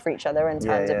rock for each other in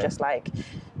terms of just like,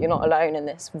 you're not alone in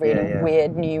this really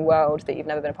weird new world that you've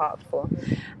never been a part of before.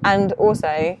 And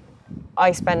also,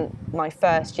 I spent my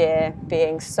first year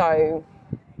being so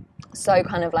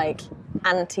kind of like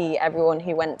anti everyone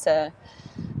who went to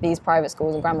these private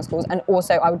schools and grammar schools, and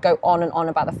also I would go on and on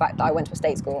about the fact that I went to a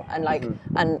state school, and like,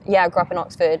 and yeah, I grew up in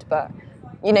Oxford, but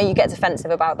you know, you get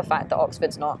defensive about the fact that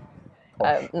Oxford's not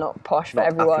posh for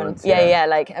everyone.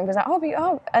 Like, and was like,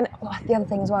 and the other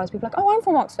thing as well is people are like, oh, I'm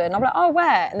from Oxford, and I'm like, oh,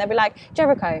 where? And they'll be like,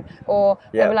 Jericho, or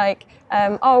they'll be like,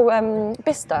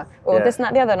 Bicester, or this and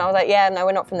that, the other, and I was like, yeah, no,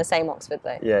 we're not from the same Oxford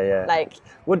though. Like,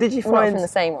 well, did you we're find not from the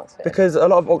same Oxford? Because a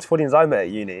lot of Oxfordians I met at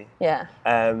uni,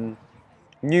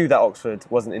 knew that Oxford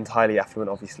wasn't entirely affluent,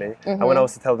 obviously, and when I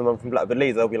was to tell them I'm from Blackburn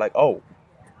Leeds, they'll be like, oh,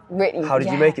 really? How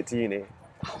did you make it to uni?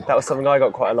 That was something I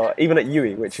got quite a lot, even at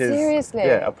UE, which is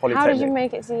a polytechnic. How did you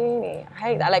make it to uni? I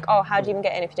hate that. Like, oh, how do you even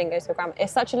get in if you didn't go to a grammar?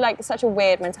 It's such a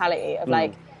weird mentality of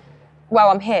like, well,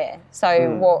 I'm here,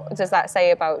 so what does that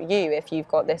say about you if you've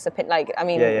got this opinion? Like, I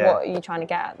mean, what are you trying to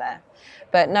get at there?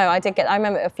 But no, I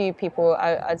remember a few people,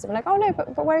 I'd be like, oh no,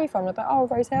 but where are you from? I'd be like, oh,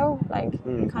 Rose Hill, like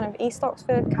kind of East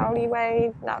Oxford, Cowley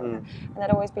Way. And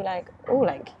they'd always be like, oh,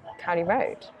 like Cowley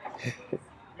Road.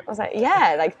 I was like,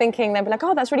 yeah, like thinking they'd be like,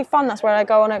 oh, that's really fun. That's where I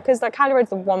go on it, because like Cowley Road's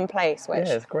the one place which,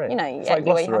 it's great. You know, it's like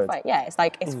Gloucester Road. Yeah, it's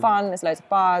like it's fun. There's loads of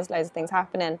bars, loads of things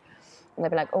happening, and they'd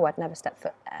be like, oh, I'd never step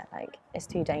foot there. Like, it's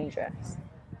too dangerous.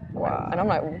 Wow. And I'm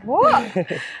like, what?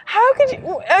 How could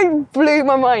you? It blew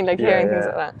my mind, like hearing things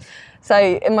like that. So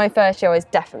in my first year, I was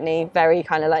definitely very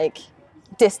kind of like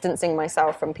distancing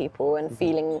myself from people and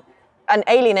feeling and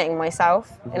alienating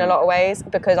myself in a lot of ways,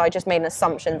 because I just made an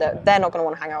assumption that they're not going to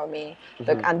want to hang out with me,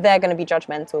 and they're going to be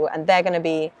judgmental, and they're going to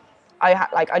be,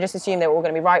 I just assumed they were all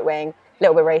going to be right wing, a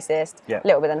little bit racist, a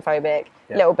little bit xenophobic,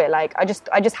 a little bit like, I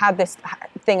just had this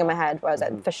thing in my head where I was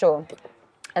like, for sure.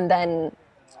 And then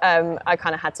I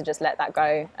kind of had to just let that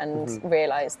go and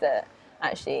realise that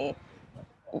actually,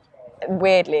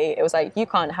 weirdly, it was like, you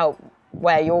can't help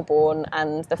where you're born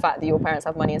and the fact that your parents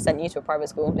have money and sent you to a private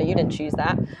school. Like, you didn't choose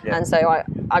that. And so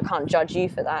I can't judge you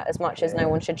for that as much as no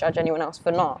one should judge anyone else for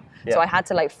not. So I had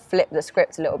to like flip the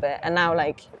script a little bit, and now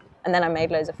like, and then I made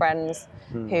loads of friends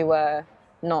who were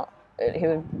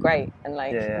great and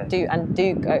like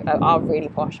are really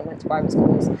posh and went to private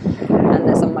schools, and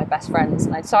they're some of my best friends.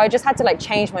 And so I just had to like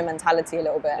change my mentality a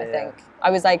little bit.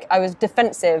 I think I was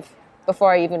defensive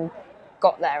before I even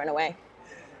got there in a way.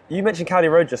 You mentioned Cowley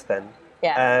Road just then.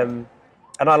 Yeah.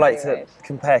 And I like to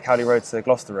compare Cowley Road to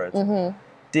Gloucester Road.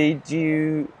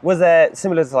 Was there,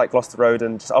 similar to like Gloucester Road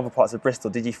and just other parts of Bristol,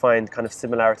 did you find kind of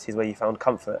similarities where you found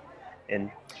comfort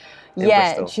in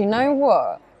Bristol? Do you know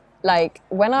what? Like,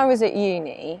 when I was at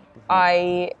uni,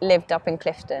 I lived up in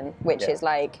Clifton, which is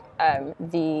like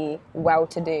the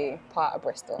well-to-do part of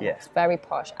Bristol. It's very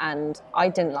posh, and I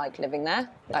didn't like living there.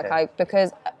 Like,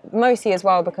 because mostly as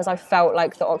well because I felt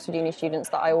like the Oxford Uni students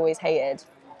that I always hated.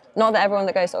 Not that everyone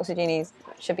that goes to Oxford Unis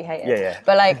should be hated,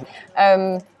 but like,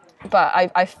 but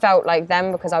I felt like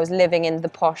them because I was living in the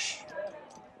posh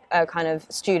kind of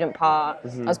student part.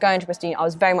 I was going to Bristol Uni. I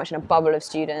was very much in a bubble of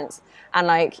students, and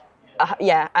like.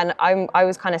 And I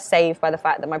was kind of saved by the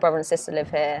fact that my brother and sister live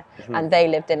here, and they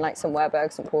lived in like St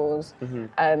Werburgh, St Paul's,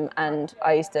 and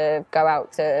I used to go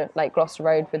out to like Gloucester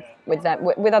Road with them,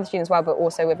 with other students as well, but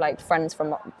also with like friends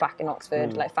from back in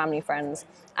Oxford, like family friends.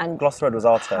 And Gloucester Road was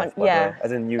our turf,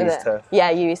 as in UE's turf. Yeah,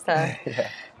 UE's turf.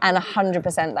 And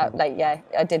 100% that, like,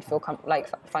 I did feel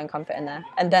find comfort in there.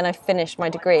 And then I finished my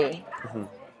degree,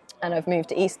 and I've moved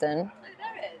to Easton,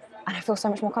 and I feel so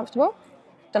much more comfortable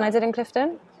than I did in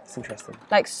Clifton. It's interesting.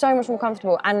 Like, so much more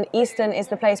comfortable. And Easton is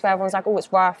the place where everyone's like, oh,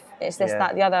 it's rough, it's this,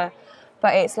 that, the other.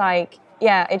 But it's like,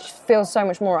 it just feels so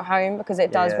much more at home, because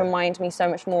it does remind me so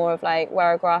much more of like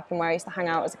where I grew up and where I used to hang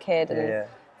out as a kid. And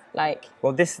like,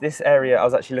 well, this area, I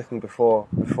was actually looking before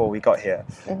we got here,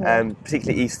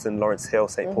 particularly Easton, Lawrence Hill,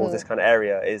 St Paul's, this kind of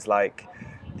area is like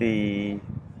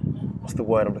what's the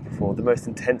word I'm looking for? The most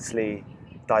intensely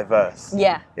diverse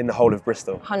in the whole of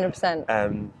Bristol.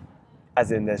 100%. As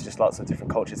in, there's just lots of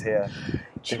different cultures here.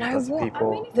 Do you know what?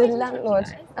 People. The landlord.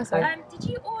 Did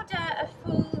you order a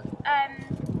full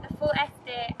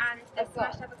Esther and a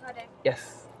smashed avocado?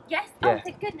 Yes. Yes? Yeah. Oh,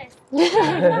 thank goodness.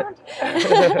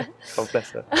 God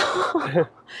bless her. I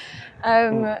can't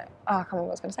remember what I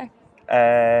was going to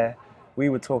say. We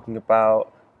were talking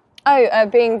about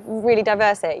Being really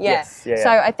diverse here, yeah. Yes, yeah. So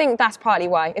I think that's partly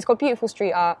why. It's got beautiful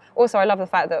street art. Also, I love the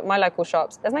fact that my local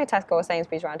shops, there's no Tesco or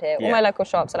Sainsbury's around here. All my local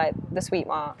shops are like the Sweet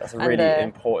Mart. That's a really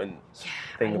important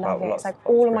thing about it. It's like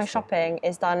all of my shopping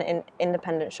is done in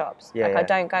independent shops. Yeah, I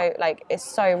don't go, like, it's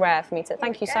so rare for me to.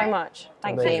 Thank you so much.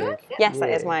 Thank you. Yes,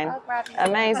 that is mine.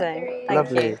 Amazing.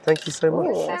 Thank you. Thank you so much.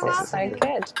 Ooh, this is so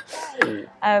good.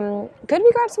 Could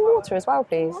we grab some water as well,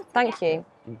 please? Thank you.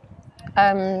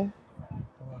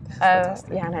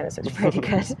 Yeah, I know, this looks pretty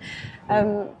good.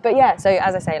 But yeah, so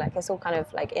as I say, like, it's all kind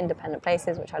of like independent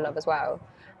places, which I love as well.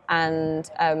 And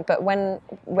but when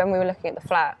we were looking at the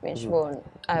flat, me and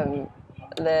Siobhan,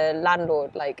 the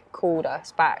landlord like called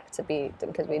us back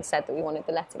because we'd said that we wanted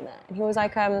the letting there, and he was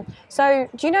like, so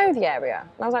do you know the area?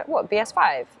 And I was like, what,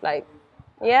 BS5? Like,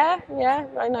 yeah,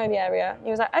 I know the area. He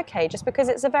was like, okay, just because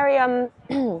it's a very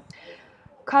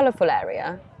colourful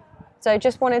area. So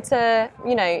just wanted to,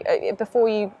 before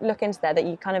you look into there, that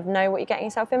you kind of know what you're getting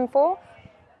yourself in for.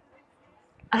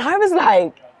 And I was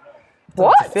like,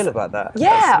 what? How do you feel about that?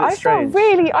 Yeah, I felt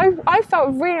really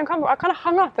uncomfortable. I kind of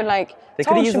hung up and like they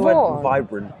could have used the word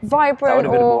vibrant. Vibrant, that would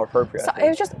have been more appropriate. So it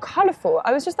was just colourful.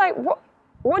 I was just like,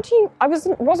 what do you? I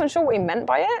wasn't sure what he meant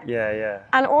by it. Yeah.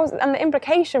 And the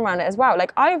implication around it as well.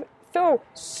 Like, I feel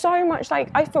so much like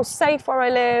I feel safe where I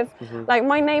live. Like,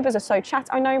 my neighbours are so chatty.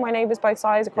 I know my neighbours both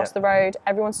sides across the road.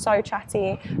 Everyone's so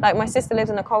chatty. Like, my sister lives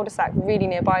in a cul-de-sac really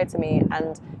nearby to me,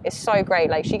 and it's so great.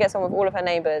 Like, she gets on with all of her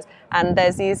neighbours, and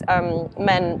there's these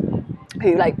men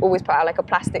who like always put out like a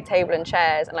plastic table and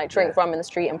chairs and like drink rum in the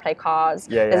street and play cards.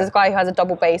 There's this guy who has a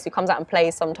double bass who comes out and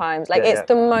plays sometimes. Like, it's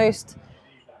the most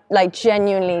like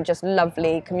genuinely just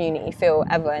lovely community feel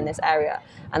ever in this area.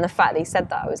 And the fact that he said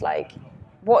that, I was like,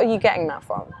 what are you getting that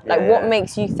from? Like, what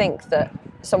makes you think that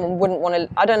someone wouldn't want to?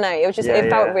 I don't know. It was just, it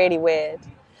felt really weird.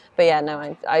 But yeah,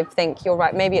 no, I think you're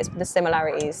right. Maybe it's the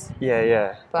similarities.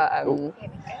 Yeah. But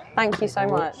thank you so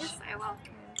much. You're so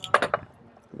welcome.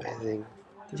 Amazing.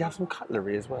 Did you have some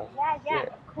cutlery as well? Yeah.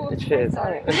 Cool. Cheers.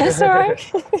 That's all right.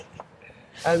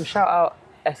 Shout out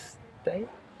Estee.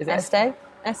 Is it Estee?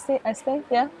 Estee?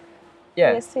 Yeah.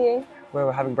 Yeah. ESTE. Where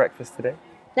we're having breakfast today.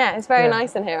 Yeah, it's very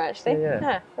nice in here, actually.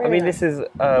 Yeah. Really I mean, nice. this is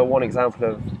one example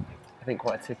of, I think,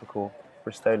 quite a typical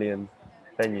Bristolian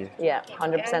venue. Yeah,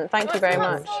 100%. Thank you very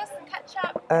much. Sauce and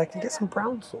ketchup? Can you get some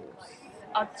brown sauce?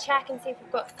 I'll check and see if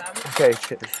we've got some. Okay,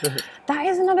 cheers. That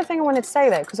is another thing I wanted to say,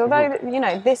 though, because although,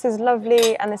 this is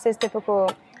lovely and this is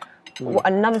typical,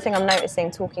 another thing I'm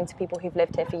noticing talking to people who've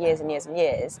lived here for years and years and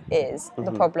years is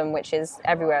the problem, which is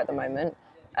everywhere at the moment,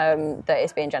 that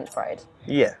it's being gentrified.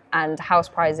 Yeah. And house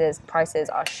prices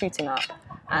are shooting up,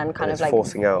 and kind of like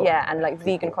forcing out. Yeah, and like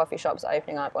vegan coffee shops are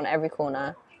opening up on every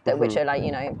corner, which are like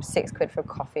 £6 for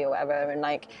coffee or whatever, and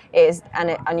like it is,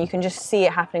 and you can just see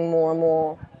it happening more and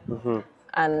more,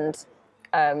 and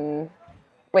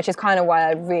which is kind of why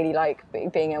I really like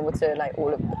being able to like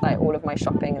all of my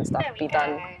shopping and stuff be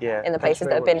done in the places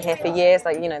that have been here for years,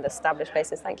 like the established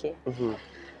places. Thank you.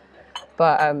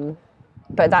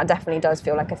 But that definitely does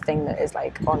feel like a thing that is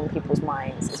like on people's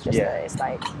minds. It's just that it's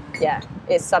like,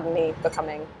 it's suddenly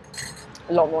becoming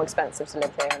a lot more expensive to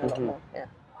live here and a lot more,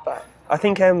 But I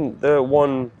think the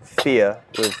one fear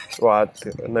with, I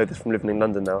know this from living in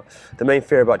London now, the main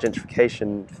fear about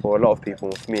gentrification for a lot of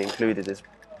people, for me included, is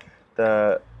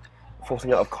the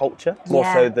forcing out of culture, more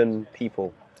so than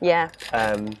people. Yeah.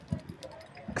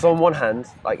 Because on one hand,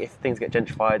 like if things get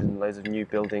gentrified and loads of new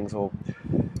buildings or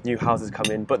new houses come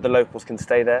in, but the locals can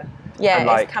stay there. Yeah, and,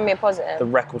 like, it can be a positive. The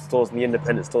record stores and the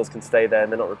independent stores can stay there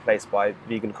and they're not replaced by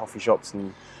vegan coffee shops,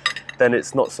 and then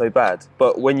it's not so bad.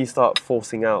 But when you start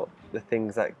forcing out the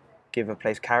things that give a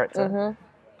place character,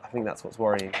 I think that's what's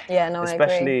worrying. Yeah, no, I agree.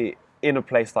 Especially in a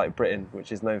place like Britain,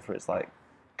 which is known for its like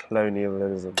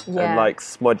colonialism and like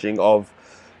smudging of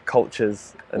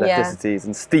cultures and ethnicities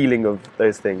and stealing of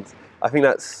those things. I think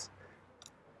that's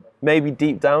maybe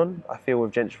deep down, I feel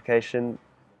with gentrification,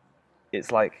 it's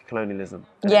like colonialism.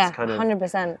 And yeah, it's kind of,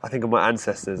 100%. I think of my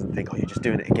ancestors and think, you're just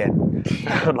doing it again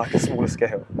on like a smaller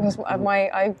scale.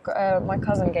 My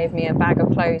cousin gave me a bag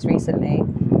of clothes recently,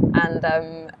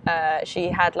 and she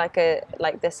had like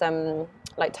this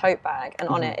tote bag, and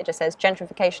on it just says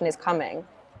gentrification is coming, !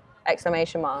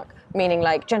 Meaning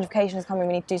like gentrification is coming,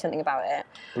 we need to do something about it.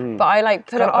 But I like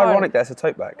put it on. Ironic that it's a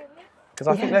tote bag, because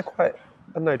I think they're quite,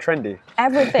 I don't know, trendy.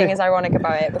 Everything is ironic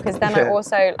about it, because then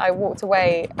I walked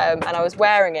away and I was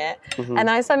wearing it, and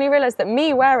I suddenly realised that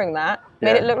me wearing that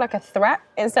made it look like a threat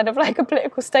instead of like a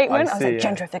political statement. I was like,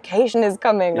 gentrification is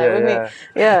coming. I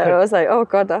was like, oh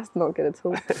God, that's not good at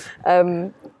all.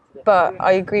 But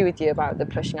I agree with you about the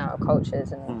pushing out of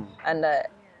cultures, and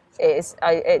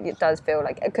it does feel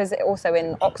like, because also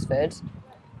in Oxford,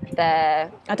 I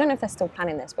don't know if they're still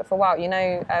planning this, but for a while, you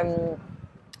know,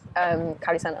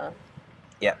 Cowley Centre.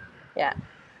 Yeah. Yeah.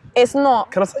 It's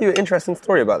not. Can I tell you an interesting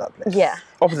story about that place? Yeah.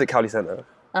 Opposite Cowley Centre.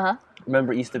 Uh-huh.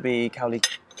 Remember, it used to be Cowley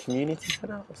Community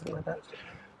Centre or something like that?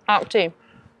 Octy.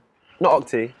 Not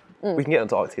Octy. We can get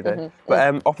onto Octy though. Mm-hmm.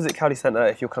 But opposite Cowley Centre,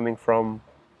 if you come from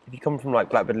like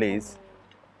Blackbird Leys,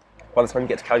 by the time you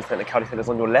get to Cowley Centre's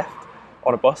on your left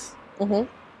on a bus. Mm-hmm.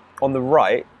 On the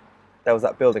right, there was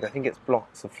that building. I think it's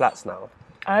blocks of flats now.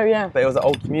 Oh yeah. But it was an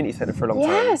old community centre for a long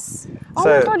time. Yes. Oh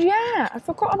my God, yeah. I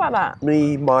forgot about that.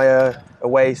 Me, Maya,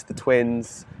 Awais, the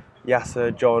twins,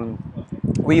 Yasser, John,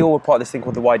 we all were part of this thing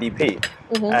called the YDP,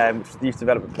 which was the Youth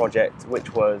Development Project,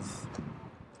 which was,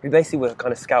 we basically were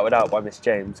kind of scouted out by Miss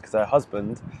James, because her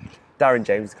husband, Darren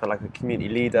James, is kind of like a community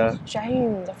leader.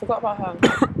 James, I forgot about her.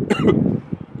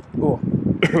 Oh.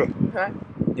 Right.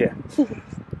 Yeah.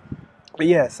 But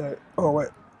yeah, so, oh wait.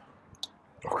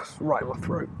 Oh, it's right in my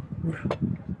throat.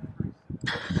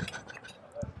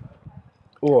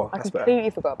 Oh, I that's completely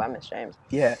better. forgot about Miss James.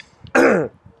 Yeah.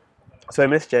 So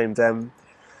Miss James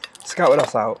scouted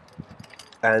us out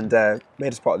and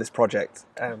made us part of this project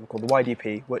called the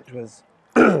YDP, which was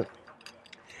it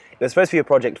was supposed to be a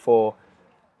project for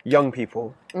young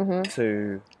people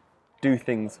to do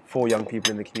things for young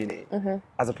people in the community,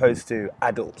 as opposed to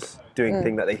adults doing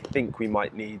things that they think we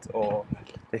might need or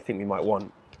they think we might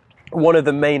want. One of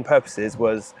the main purposes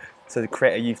was to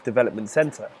create a youth development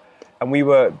centre. And we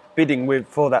were bidding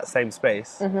for that same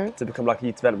space to become like a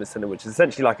youth development centre, which is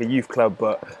essentially like a youth club,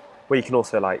 but where you can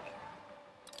also like,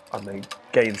 I don't know,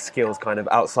 gain skills kind of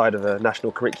outside of a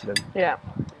national curriculum. Yeah.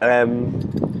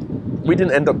 We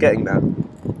didn't end up getting that.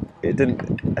 It didn't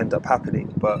end up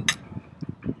happening, but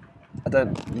I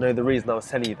don't know the reason I was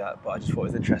telling you that, but I just thought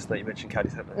it was interesting that you mentioned Cowley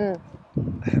Centre.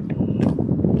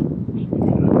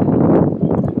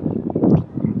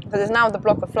 Because it's now the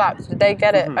block of flats. Did they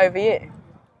get it over you?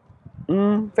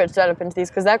 For it to develop into these?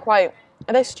 Because they're quite...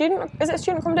 Is it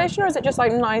student accommodation, or is it just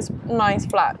like nice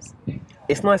flats?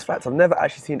 It's nice flats. I've never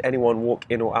actually seen anyone walk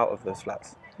in or out of those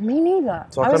flats. Me neither.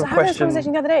 So I was having this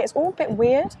conversation the other day. It's all a bit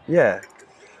weird. Yeah.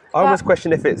 I almost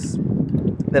question if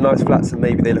they're nice flats and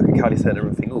maybe they look at Cowley Centre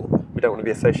and think, oh, we don't want to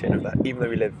be associated with that, even though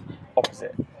we live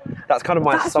opposite. That's kind of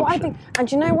my assumption. That's what I think. And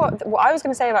do you know what? What I was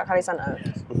going to say about Cowley Centre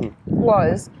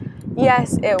was,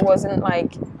 yes, it wasn't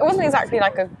exactly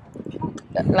like a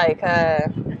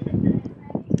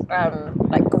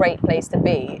great place to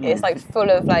be. It's like full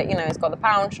of like, you know, it's got the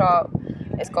pound shop,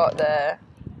 it's got the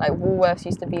like Woolworths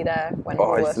used to be there when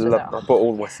Woolworths was there. I bought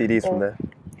all my CDs from there.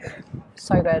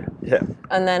 So good. Yeah.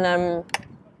 And then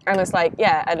and it's like,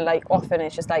 yeah, and like often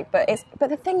it's just like, but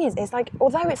the thing is, it's like,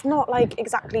 although it's not like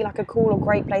exactly like a cool or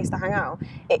great place to hang out,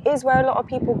 it is where a lot of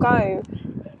people go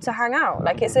to hang out.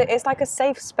 Like it's like a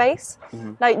safe space.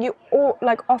 Like you all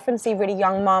like often see really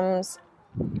young mums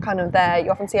kind of there. You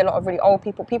often see a lot of really old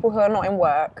people who are not in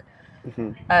work.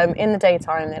 In the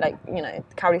daytime, they're like, you know,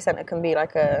 Cowley Centre can be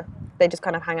like they just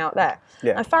kind of hang out there.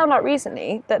 Yeah. I found out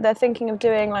recently that they're thinking of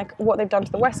doing like what they've done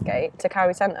to the Westgate to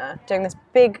Cowley Centre, doing this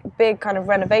big kind of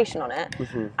renovation on it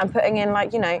and putting in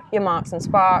like, you know, your Marks and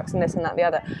Sparks and this and that and the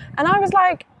other. And I was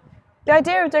like, the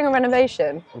idea of doing a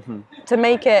renovation to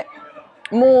make it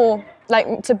more,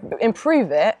 like to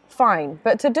improve it, fine.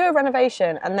 But to do a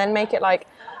renovation and then make it like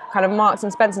kind of Marks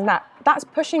and Spencer and that's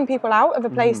pushing people out of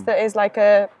a place that is like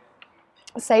a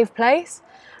safe place.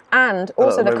 And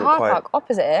also the car park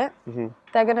opposite it,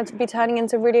 they're going to be turning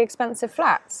into really expensive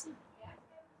flats.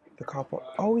 The car park?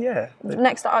 Oh yeah.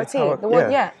 Next to RT. The one,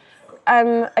 yeah.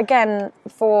 Again,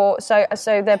 so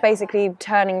they're basically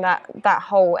turning that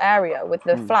whole area with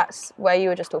the flats where you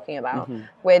were just talking about,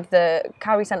 with the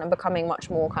Cowley Centre becoming much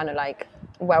more kind of like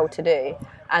well-to-do,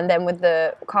 and then with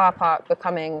the car park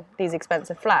becoming these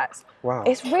expensive flats. Wow.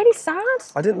 It's really sad.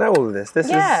 I didn't know all of this. This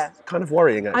is kind of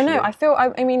worrying, actually. I know.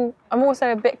 I mean, I'm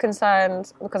also a bit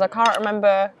concerned because I can't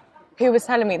remember who was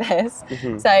telling me this.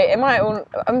 So it might all...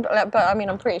 but I mean,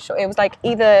 I'm pretty sure it was like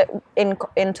either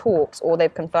in talks or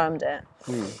they've confirmed it.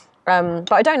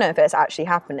 But I don't know if it's actually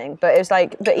happening. But it's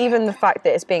like... But even the fact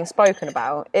that it's being spoken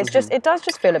about, it's just... It does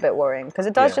just feel a bit worrying because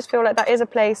it does just feel like that is a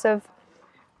place of...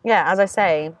 Yeah, as I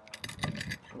say...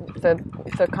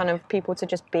 For kind of people to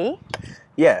just be.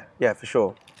 Yeah, for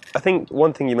sure. I think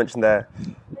one thing you mentioned there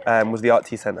was the Art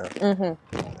Tea Centre,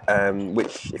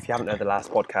 which, if you haven't heard the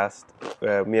last podcast,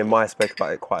 me and Maya spoke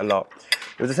about it quite a lot.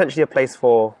 It was essentially a place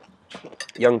for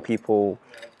young people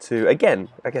to, again,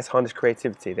 I guess, harness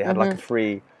creativity. They had like a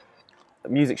free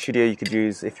music studio you could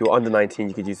use. If you were under 19,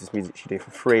 you could use this music studio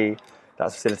for free. That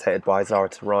was facilitated by Zara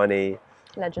Tarani.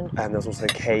 Legend. And there was also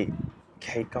Kate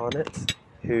Kate Garnett,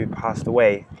 who passed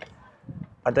away.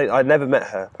 I'd never met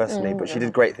her personally, but she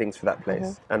did great things for that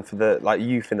place and for the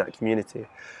youth in that community.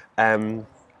 You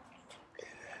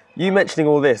mentioning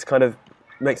all this kind of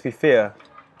makes me fear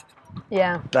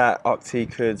that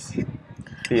ArcT could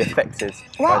be affected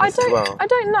by this as well. I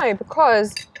don't know,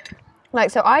 because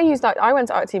so I went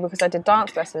to ArcT because I did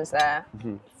dance lessons there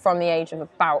from the age of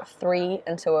about 3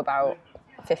 until about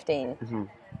 15.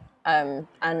 And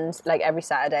every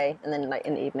Saturday, and then in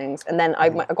the evenings, and then I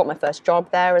got my first job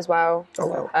there as well. Oh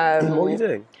wow! What were you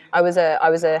doing? I was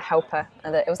a helper,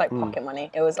 and it was pocket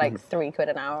money. It was £3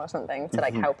 an hour or something to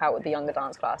help out with the younger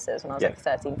dance classes when I was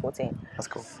 13, 14. That's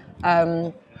cool.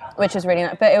 Which was really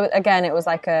nice, but it was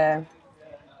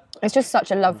it's just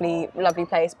such a lovely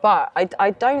place. But I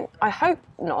hope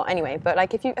not anyway. But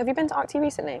have you been to ArcT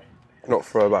recently? Not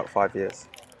for about 5 years.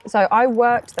 So I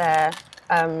worked there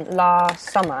last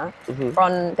summer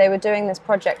they were doing this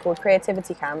project called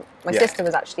Creativity Camp. My sister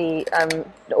was actually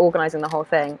organising the whole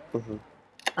thing.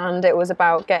 And it was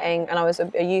about and I was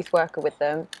a youth worker with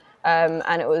them,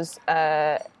 and it was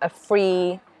a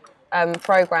free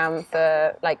program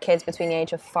for kids between the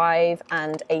age of 5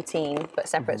 and 18, but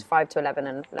separate 5 to 11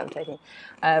 and 11 to 18,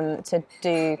 to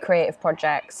do creative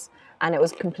projects. And it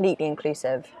was completely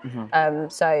inclusive.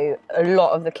 So a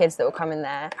lot of the kids that were coming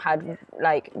there had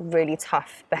really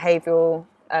tough behavioural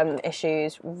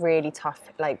issues, really tough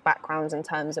backgrounds in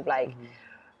terms of we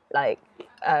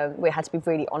had to be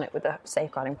really on it with the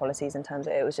safeguarding policies in terms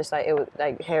of it was just it was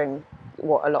hearing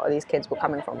what a lot of these kids were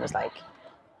coming from was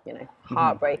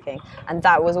heartbreaking. And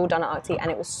that was all done at ArcT,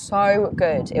 and it was so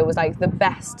good. It was the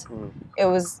best. It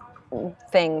was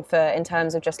thing for in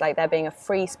terms of just there being a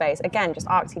free space, again just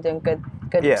ArcT doing good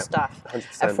stuff,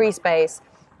 100%. A free space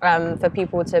for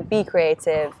people to be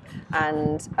creative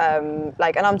and and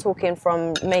I'm talking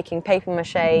from making paper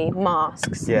mache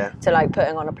masks to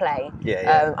putting on a play,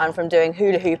 and from doing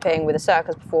hula hooping with a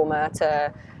circus performer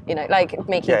to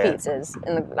making pizzas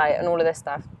and all of this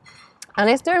stuff, and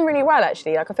it's doing really well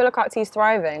actually. I feel ArcT's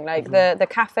thriving. The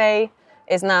cafe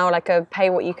is now a pay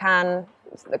what you can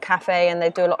the cafe, and they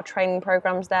do a lot of training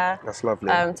programs there. That's lovely.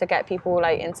 To get people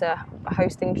into a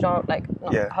hosting job,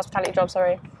 hospitality job,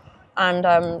 sorry. And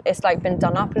it's been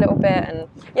done up a little bit, and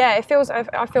it feels.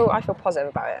 I feel positive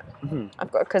about it. I've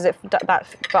got because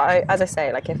as I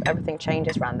say, if everything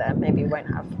changes around there, maybe we won't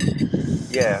have.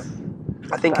 Yeah,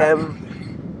 I think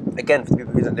again, for the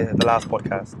people who didn't hear the last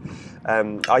podcast,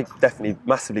 I definitely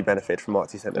massively benefit from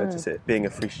ArcT Centre, just it being a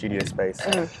free studio space,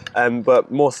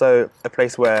 but more so a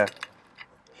place where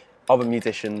other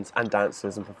musicians and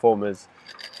dancers and performers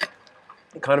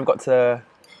kind of got to,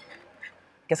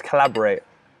 I guess, collaborate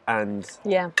and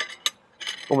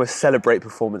almost celebrate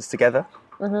performance together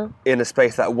in a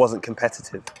space that wasn't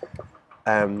competitive.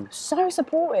 So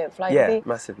supportive,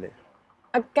 massively.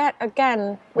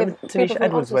 Again, with Tanisha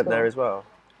Edwards went there as well.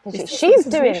 She's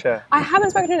doing. I haven't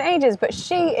spoken to her in ages, but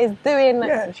she is doing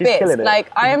she's bits. Killing it.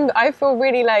 I feel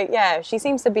really she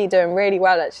seems to be doing really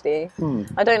well actually.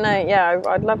 I don't know. Yeah,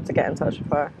 I'd love to get in touch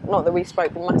with her. Not that we've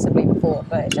spoken massively before,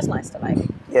 but it's just nice to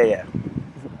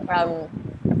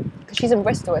because she's in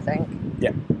Bristol, I think.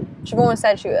 Yeah. Siobhan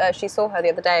said she saw her the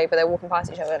other day, but they were walking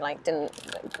past each other and didn't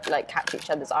catch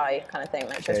each other's eye, kind of thing.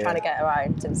 She was trying to get her eye,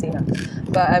 didn't see her.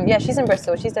 But she's in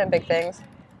Bristol. She's doing big things.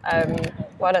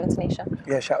 Well done, Tanisha.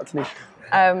 Yeah, shout out to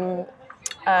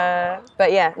Tanisha. But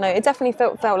it definitely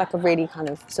felt like a really kind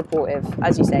of supportive,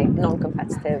 as you say,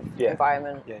 non-competitive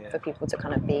environment for people to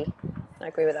kind of be. I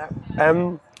agree with that.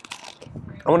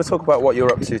 I want to talk about what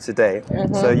you're up to today.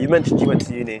 So you mentioned you went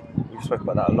to uni. You've spoken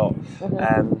about that a lot.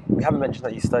 We haven't mentioned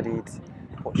that you studied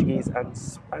Portuguese and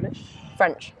Spanish?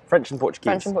 French and Portuguese.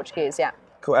 French and Portuguese, yeah.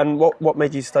 Cool. And what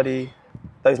made you study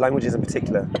those languages in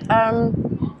particular?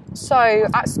 So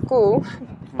at school,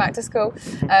 back to school,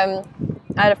 I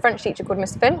had a French teacher called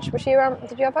Miss Finch. Was she around?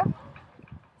 Did you have her?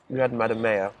 We had Madame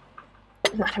Mayer.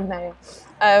 Madame Mayer.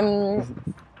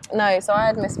 No, so I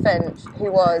had Miss Finch,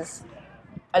 who was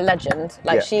a legend.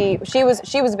 She was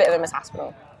a bit of a Miss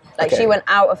Aspinall. She went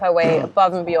out of her way,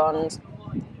 above and beyond,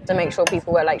 to make sure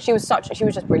people were she was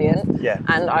just brilliant. Yeah.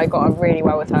 And I got on really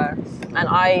well with her. And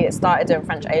I started doing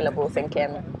French A-level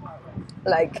thinking,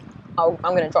 I'm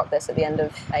going to drop this at the end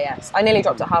of AS. I nearly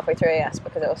dropped it halfway through AS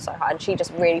because it was so hard. And she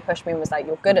just really pushed me and was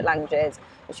you're good at languages,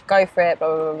 you should go for it, blah,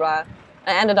 blah, blah, blah.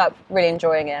 And I ended up really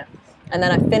enjoying it. And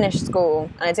then I finished school,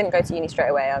 and I didn't go to uni straight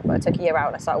away. I took a year out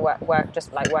and I started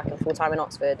working full-time in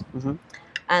Oxford.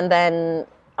 And then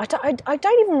I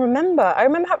don't even remember. I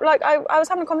remember how, I was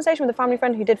having a conversation with a family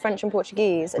friend who did French and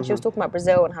Portuguese, and she was talking about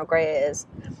Brazil and how great it is.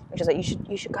 And she was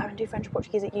you should go and do French and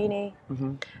Portuguese at uni.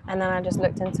 And then I just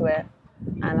looked into it.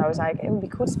 and I was like, it would be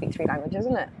cool to speak 3 languages,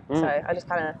 isn't it? So I just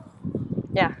kind of,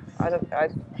 yeah, I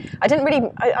didn't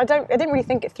really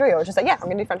think it through. I was just like, yeah, I'm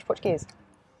going to do French Portuguese,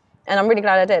 and I'm really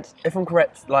glad I did. If I'm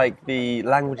correct, like the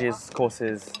languages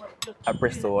courses at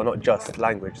Bristol are not just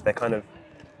language; they kind of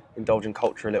indulge in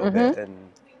culture a little bit,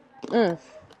 and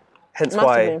hence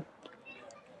Massively.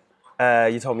 why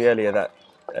you told me earlier that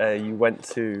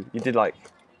you did like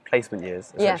placement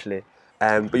years essentially,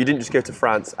 but you didn't just go to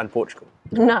France and Portugal.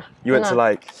 Nah, You went to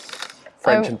like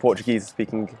French and Portuguese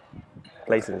speaking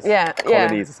places,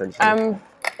 colonies essentially.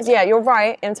 Yeah, you're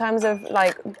right in terms of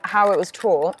like how it was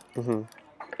taught.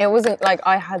 It wasn't like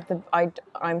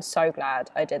I'm so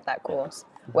glad I did that course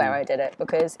where I did it,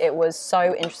 because it was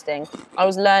so interesting. I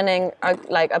was learning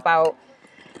like about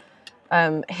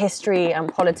history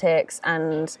and politics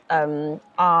and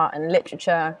art and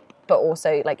literature, but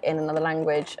also like in another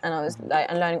language. And I was like,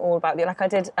 and learning all about I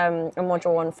did a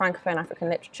module on Francophone African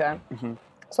literature.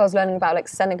 So I was learning about like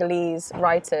Senegalese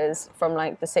writers from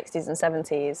like the 60s and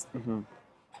 70s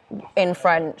in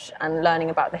French, and learning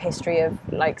about the history of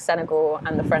like Senegal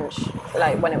and the French,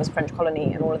 like when it was a French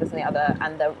colony, and all of this and the other,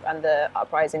 and the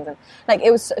uprisings, and like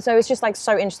it was. So it's just like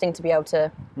so interesting to be able to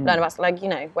learn about, like, you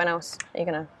know, when else are you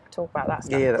gonna talk about that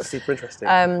stuff? Yeah, that's super interesting.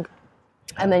 And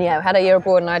then I had a year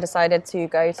abroad, and I decided to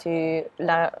go to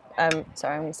I'm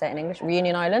going to say it in English,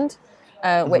 Reunion Island,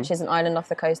 which is an island off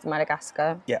the coast of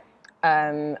Madagascar. Yeah.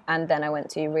 And then I went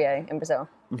to Rio in Brazil.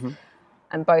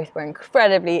 And both were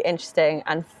incredibly interesting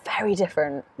and very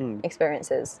different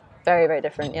experiences. Very, very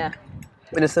different, yeah.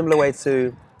 In a similar way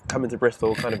to coming to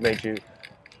Bristol kind of made you,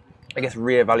 I guess,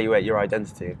 reevaluate your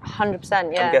identity.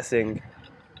 100%, yeah. I'm guessing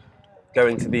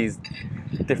going to these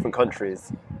different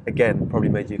countries, again, probably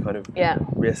made you kind of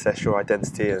reassess your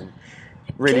identity and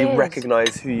really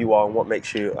recognise who you are and what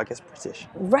makes you, I guess, British.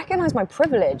 Recognise my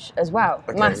privilege as well,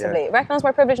 massively. Yeah. Recognise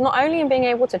my privilege not only in being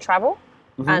able to travel,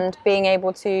 and being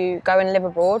able to go and live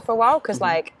abroad for a while, because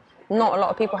like not a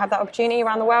lot of people have that opportunity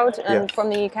around the world, and from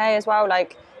the UK as well.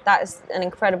 Like that is an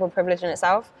incredible privilege in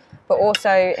itself. But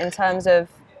also in terms of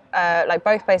like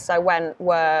both places I went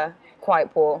were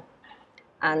quite poor,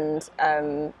 and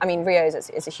I mean Rio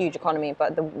is a huge economy,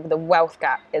 but the wealth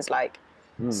gap is like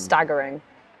staggering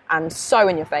and so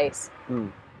in your face.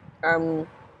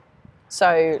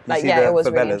 So like it was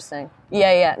really interesting.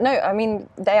 Yeah. No, I mean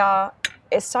they are.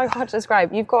 It's so hard to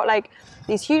describe. You've got like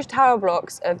these huge tower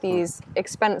blocks of these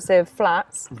expensive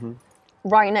flats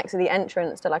right next to the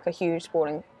entrance to like a huge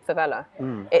sprawling favela.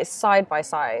 It's side by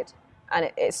side, and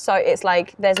it's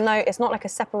like it's not like a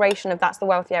separation of that's the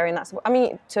wealthy area and that's, I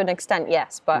mean, to an extent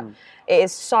yes, but it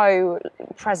is so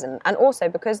present. And also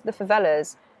because the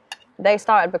favelas, they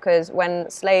started because when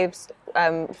slaves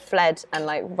fled and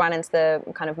like ran into the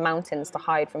kind of mountains to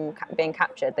hide from being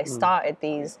captured, they started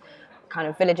these kind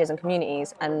of villages and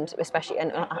communities, and especially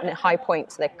in high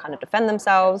points, so they kind of defend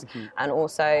themselves, and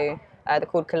also they're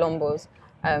called quilombos,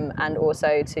 and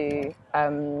also to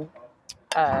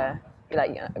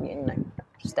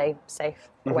stay safe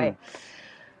away.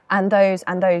 And those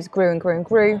grew and grew and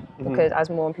grew because as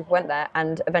more people went there,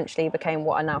 and eventually became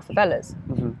what are now favelas.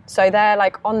 So they're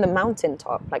like on the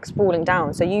mountaintop, like sprawling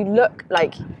down. So you look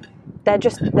like they're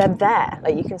there,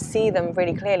 like you can see them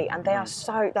really clearly, and they are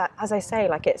so that, as I say,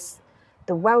 like it's.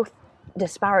 The wealth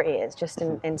disparity is just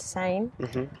insane.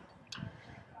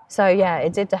 So yeah,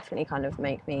 it did definitely kind of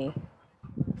make me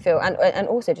feel, and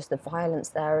also just the violence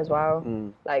there as well.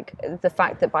 Like the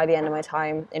fact that by the end of my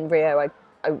time in Rio,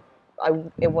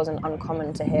 it wasn't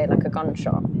uncommon to hear like a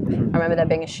gunshot. I remember there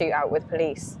being a shootout with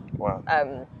police. Wow.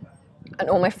 And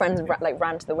all my friends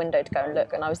ran to the window to go and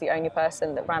look, and I was the only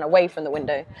person that ran away from the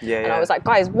window. I was like,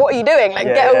 guys, what are you doing? Like,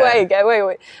 get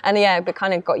away. And but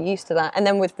kind of got used to that. And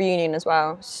then with Reunion as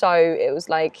well. So it was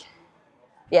like,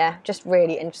 just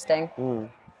really interesting.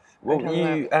 Well,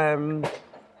 you,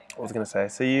 what was I going to say?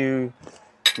 So you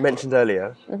mentioned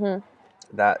earlier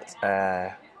that,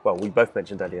 well, we both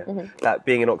mentioned earlier that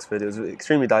being in Oxford, it was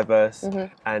extremely diverse,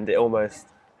 and it almost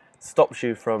stops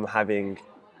you from having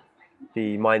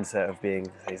the mindset of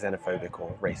being, say, xenophobic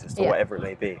or racist or whatever it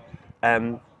may be.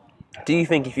 Do you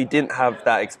think if you didn't have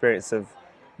that experience of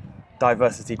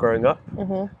diversity growing up,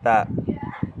 that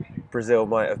Brazil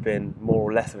might have been more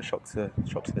or less of a shock to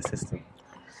the system?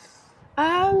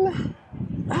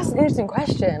 That's an interesting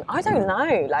question. I don't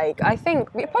know. Like, I think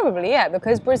probably,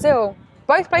 because Brazil,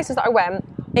 both places that I went,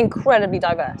 incredibly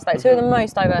diverse. Like, two of the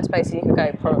most diverse places you could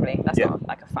go, probably. That's not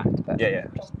like a fact, but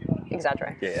just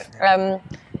exaggerate.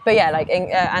 But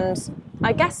and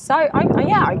I guess so.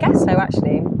 I guess so,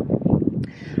 actually.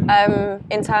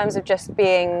 In terms of just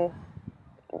being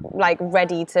like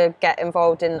ready to get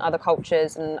involved in other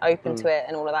cultures and open to it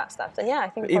and all of that stuff, then yeah, I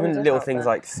think even little things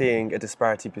like seeing a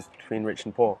disparity between rich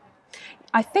and poor.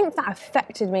 I think that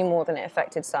affected me more than it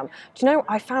affected some. Do you know, what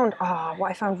I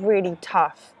found really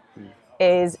tough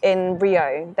is in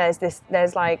Rio,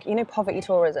 there's like, you know, poverty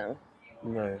tourism?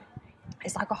 No.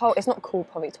 It's like it's not called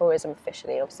poverty tourism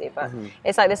officially, obviously, but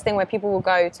it's like this thing where people will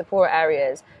go to poorer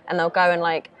areas and they'll go and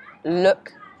like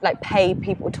pay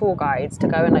people, tour guides, to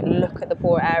go and like look at the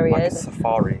poor areas. Like a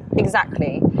safari.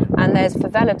 Exactly. And there's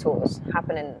favela tours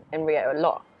happening in Rio a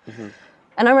lot.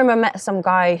 And I remember I met some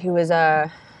guy who was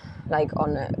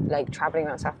traveling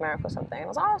around South America or something. And I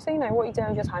was like, oh, so, you know, what are you doing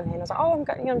with your time here? And I was like, oh,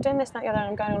 I'm doing this, that, the other, and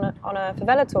I'm going on a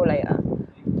favela tour later.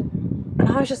 And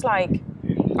I was just like,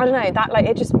 I don't know, that like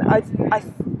it just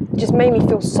just made me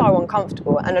feel so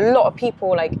uncomfortable. And a lot of people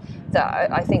like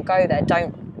that I think go there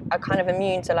are kind of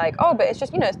immune to like, oh, but it's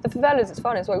just, you know, it's the favelas, it's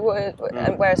fun, it's what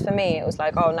and whereas for me it was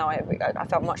like, oh no, I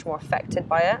felt much more affected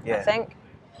by it. I think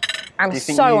I'm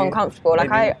so uncomfortable.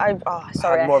 Like I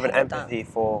had more of an empathy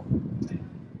for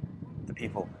the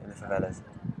people in the favelas,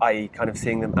 i.e. kind of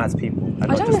seeing them as people.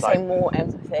 And I don't want to say more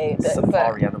empathy,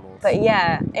 safari animals. But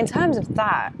yeah, in terms of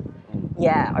that,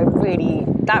 yeah,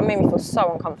 that made me feel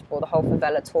so uncomfortable, the whole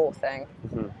favela tour thing,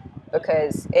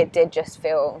 because it did just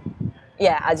feel,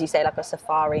 yeah, as you say, like a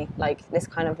safari, like this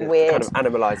kind of weird... kind of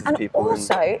animalises people. And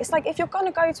also, it's like, if you're going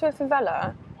to go to a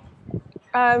favela,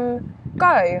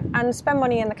 go and spend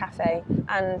money in the cafe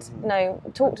and, you know,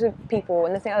 talk to people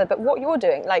and this thing and other. But what you're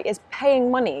doing, like, is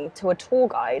paying money to a tour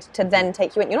guide to then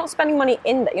take you in. You're not spending money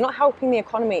in there. You're not helping the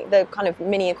economy, the kind of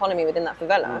mini economy within that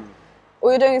favela. All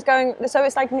you're doing is going... So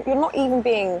it's like you're not even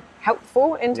being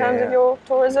helpful in terms of your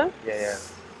tourism.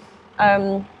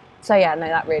 So yeah, no,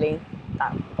 that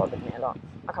bothered me a lot.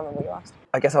 I can't remember what you asked.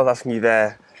 I guess I was asking you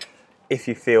there if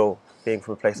you feel being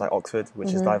from a place like Oxford,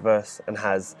 which is diverse and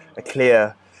has a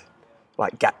clear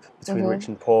like gap between rich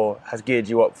and poor, has geared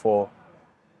you up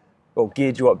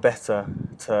better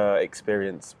to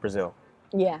experience Brazil.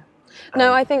 Yeah.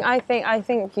 No, I think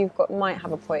you've might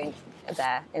have a point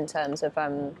there in terms of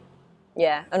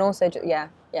yeah, and also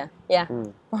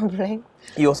probably.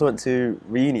 You also went to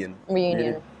Reunion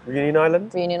Island? Reunion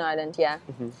Island, yeah.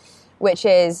 Which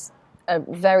is a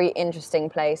very interesting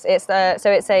place. It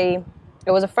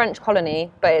was a French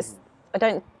colony, but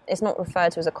it's not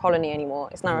referred to as a colony anymore.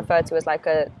 It's now referred to as like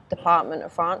a department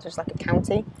of France, which is like a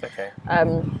county. Okay.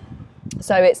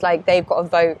 So it's like they've got a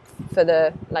vote for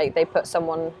they put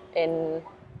someone in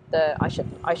I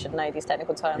should know these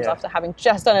technical terms after having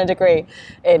just done a degree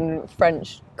in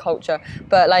French culture.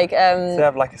 But like so they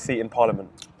have like a seat in Parliament.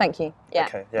 Thank you. Yeah.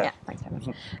 Okay, yeah. Thanks very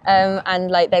much. And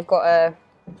like they've got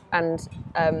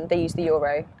they use the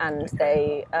euro, and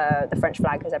the French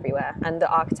flag is everywhere, and the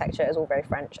architecture is all very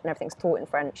French, and everything's taught in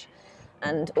French,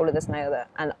 and all of this and that.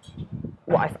 And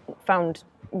what I found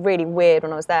really weird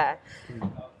when I was there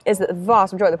is that the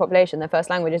vast majority of the population, their first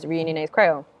language is Reunionese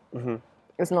Creole.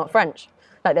 It's not French.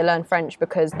 Like they learn French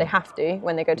because they have to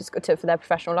when they go to school for their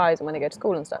professional lives and when they go to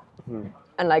school and stuff.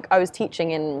 And like I was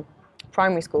teaching in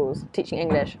primary schools, teaching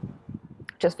English,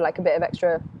 just for like a bit of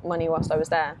extra money whilst I was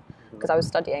there because I was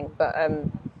studying. But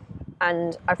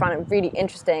and I found it really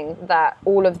interesting that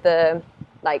all of the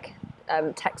like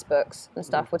textbooks and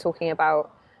stuff were talking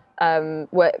about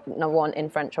were number one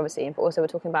in French obviously, but also we're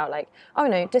talking about like, oh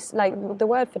no, like the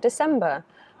word for December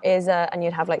is and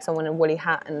you'd have like someone in a woolly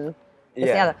hat and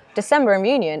the other. December in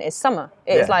Reunion is summer.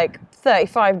 It's like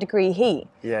 35-degree heat.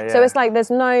 So it's like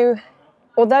there's no,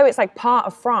 although it's like part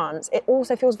of France, it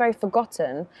also feels very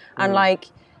forgotten and like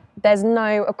there's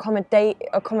no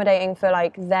accommodating for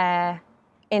like their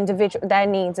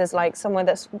needs as like somewhere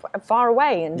that's far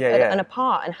away and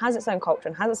apart and has its own culture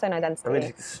and has its own identity. I mean,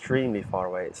 it's extremely far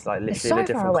away. It's like literally in a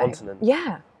different continent.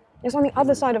 Yeah, it's on the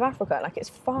other side of Africa. Like it's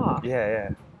far.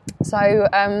 Yeah. So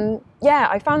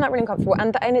I found that really uncomfortable,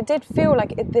 and it did feel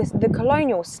like the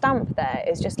colonial stamp there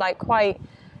is just like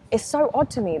it's so odd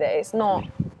to me that it's not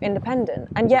independent,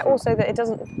 and yet also that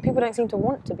people don't seem to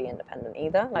want to be independent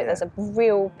either. Like there's a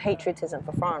real patriotism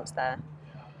for France there,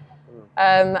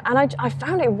 and I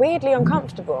found it weirdly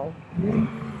uncomfortable.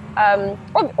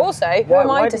 Also, who am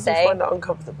I to say? Why did you find that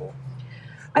uncomfortable?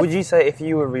 Would you say if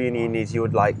you were Reunionese, you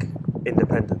would like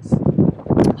independence?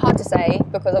 Hard to say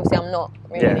because obviously I'm not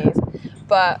Reunionese,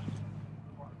 but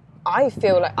I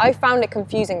feel like I found it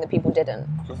confusing that people didn't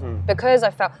because I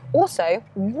felt also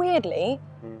weirdly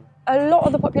a lot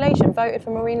of the population voted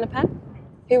for Marine Le Pen,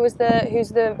 who's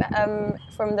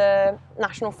from the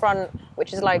National Front,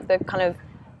 which is like the kind of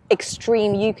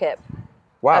extreme UKIP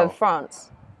of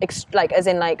France. like as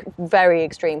in like very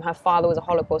extreme. Her father was a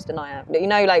Holocaust denier. You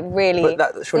know, like really.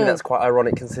 But surely that's quite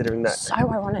ironic considering that. So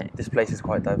ironic. This place is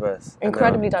quite diverse.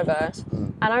 Incredibly diverse.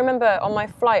 And I remember on my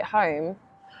flight home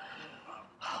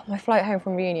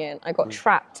from Reunion, I got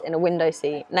trapped in a window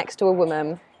seat next to a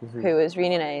woman who was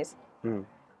Reunionese,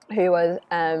 who was,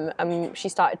 she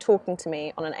started talking to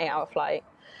me on an 8-hour flight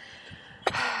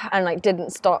and like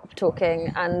didn't stop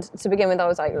talking. And to begin with, I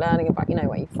was like learning about, you know,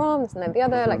 where you're from, this and then the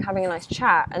other, like having a nice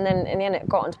chat. And then in the end, it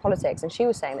got into politics, and she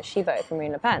was saying that she voted for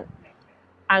Marine Le Pen.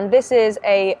 And this is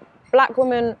a black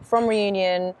woman from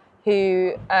Reunion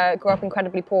who grew up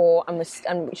incredibly poor, and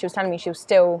she was telling me she was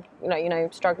still, you know,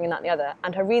 struggling that and the other.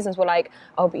 And her reasons were like,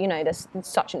 oh, but you know, there's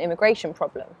such an immigration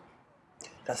problem.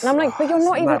 And I'm like, but you're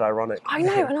not even. Mad ironic. I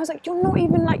know, and I was like, you're not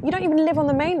even like, you don't even live on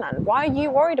the mainland. Why are you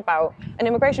worried about an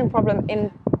immigration problem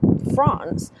in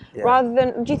France rather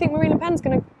than? Do you think Marine Le Pen's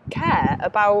going to care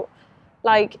about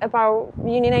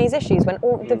Unionese issues when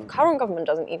the current government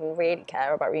doesn't even really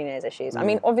care about Unionese issues? I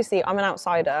mean, obviously, I'm an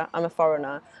outsider. I'm a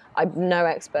foreigner. I'm no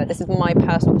expert. This is my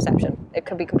personal perception. It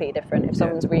could be completely different if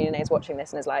someone's Reunionese watching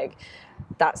this and is like,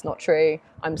 that's not true,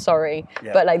 I'm sorry.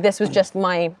 But like, this was just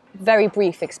my very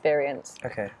brief experience.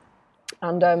 Okay.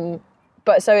 And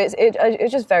but so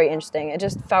it's just very interesting. It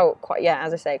just felt quite,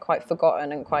 as I say, quite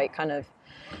forgotten and quite kind of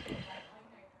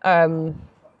I don't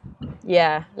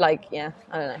know. It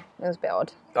was a bit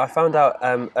odd. I found out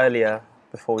earlier,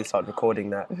 before we started recording,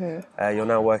 that you're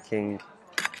now working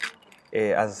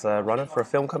as a runner for a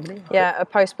film company? Yeah, a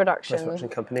post-production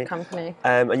company.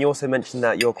 And you also mentioned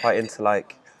that you're quite into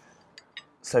like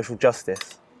social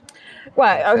justice.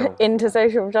 Well, into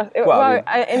social justice.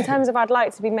 In terms of, I'd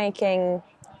like to be making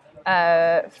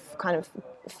kind of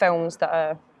films that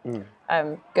are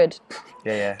good.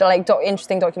 Like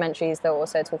interesting documentaries that are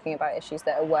also talking about issues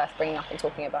that are worth bringing up and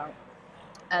talking about.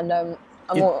 And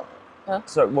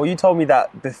So, you told me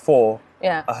that before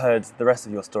I heard the rest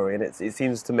of your story, and it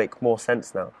seems to make more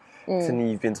sense now. Since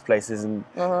you've been to places and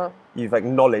you've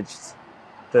acknowledged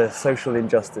the social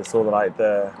injustice or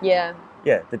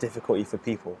the difficulty for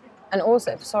people. And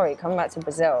also, coming back to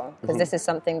Brazil, because this is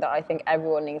something that I think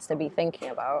everyone needs to be thinking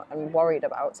about and worried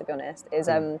about, to be honest, is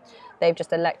they've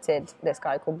just elected this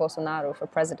guy called Bolsonaro for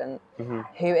president,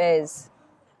 who is,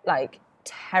 like,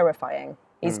 terrifying.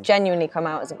 He's genuinely come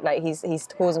out as, like, he's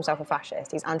calls himself a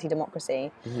fascist. He's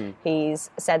anti-democracy. He's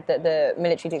said that the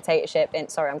military dictatorship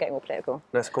sorry, I'm getting more political.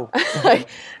 That's cool.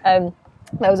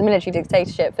 There was a military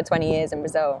dictatorship for 20 years in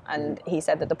Brazil, and he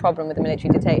said that the problem with the military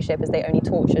dictatorship is they only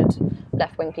tortured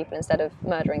left-wing people instead of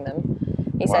murdering them.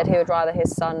 He said he would rather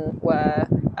his son were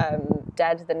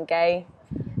dead than gay.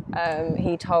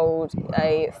 He told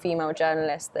a female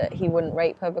journalist that he wouldn't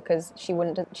rape her because she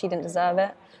didn't deserve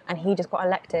it, and he just got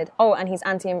elected. Oh, and he's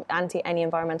anti any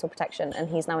environmental protection, and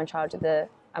he's now in charge of the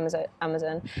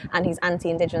Amazon, and he's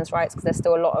anti-indigenous rights because there's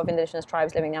still a lot of indigenous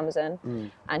tribes living in the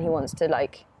Amazon, and he wants to,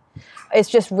 like, it's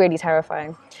just really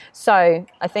terrifying. So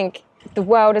I think the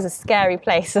world is a scary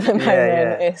place at the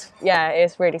moment. It's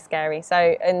really scary. So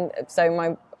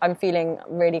I'm feeling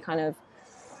really kind of,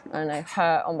 I don't know,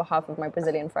 hurt on behalf of my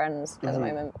Brazilian friends at the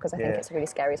moment, because I think it's a really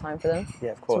scary time for them.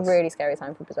 Yeah, of course. It's a really scary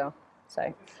time for Brazil.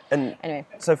 So anyway.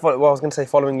 So I was going to say,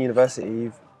 following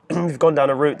university, you've gone down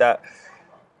a route that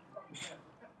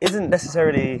isn't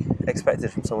necessarily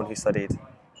expected from someone who studied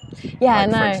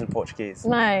French and Portuguese.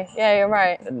 No, you're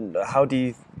right. And how do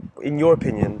you, in your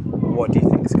opinion, what do you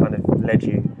think has kind of led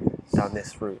you down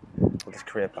this route, or this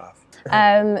career path?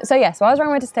 So I was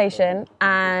running my dissertation,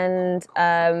 and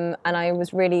I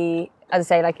was really, as I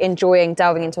say, like, enjoying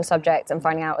delving into a subject and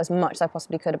finding out as much as I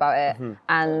possibly could about it,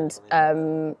 and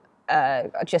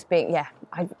just being,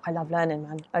 I love learning,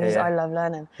 man. I love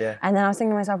learning. Yeah. And then I was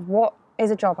thinking to myself, what is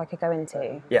a job I could go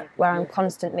into where I'm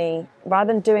constantly,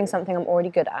 rather than doing something I'm already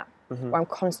good at, where I'm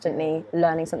constantly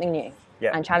learning something new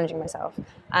and challenging myself.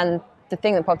 And the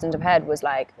thing that popped into my head was,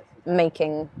 like,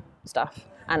 making stuff,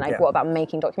 and like, what about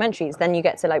making documentaries? Then you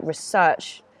get to, like,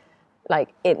 research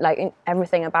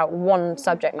everything about one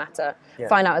subject matter,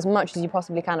 find out as much as you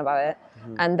possibly can about it,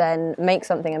 and then make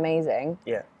something amazing.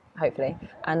 Hopefully,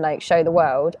 and, like, show the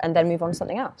world, and then move on to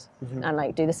something else, and,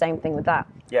 like, do the same thing with that.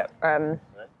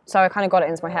 So I kind of got it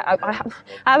into my head. I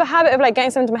have a habit of, like,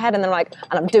 getting something into my head, and then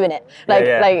I'm doing it.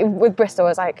 Like with Bristol, I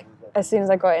was like, as soon as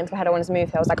I got it into my head, I wanted to move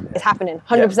here. I was like, it's happening,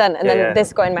 100%. And then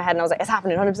this got in my head, and I was like, it's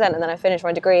happening, 100%. And then I finished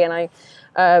my degree, and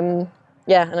and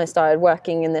I started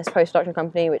working in this post-production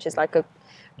company, which is like a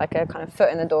kind of foot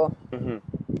in the door. And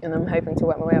I'm hoping to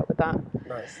work my way up with that.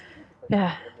 Nice.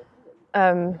 Yeah.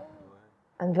 And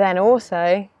then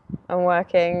also, I'm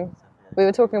working. We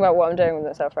were talking about what I'm doing with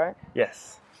myself, right?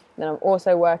 Yes. Then I'm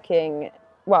also working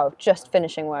just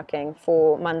finishing working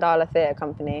for Mandala Theatre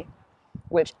Company,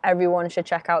 which everyone should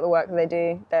check out the work that they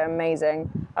do. They're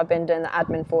amazing. I've been doing the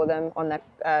admin for them on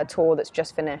their tour that's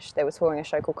just finished. They were touring a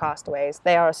show called Castaways.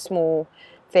 They are a small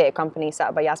theatre company set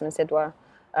up by Yasmin Sidwa,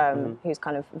 who's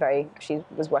kind of she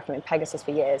was working with Pegasus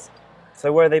for years.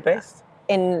 So where are they based?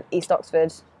 In East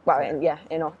Oxford. Well,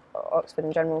 in Oxford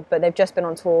in general. But they've just been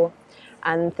on tour,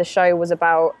 and the show was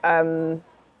about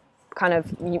kind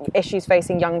of issues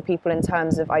facing young people in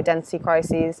terms of identity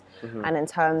crises and in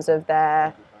terms of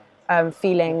their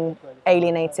feeling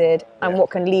alienated and what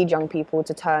can lead young people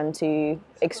to turn to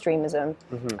extremism,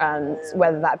 and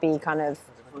whether that be kind of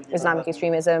Islamic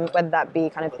extremism, whether that be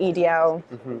kind of EDL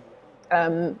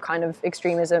kind of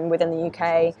extremism within the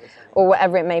UK, or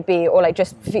whatever it may be, or like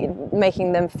just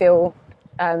making them feel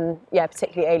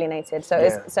particularly alienated. So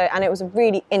and it was a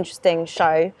really interesting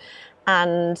show,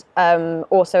 and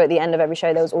also at the end of every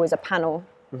show there was always a panel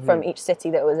from each city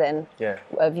that it was in,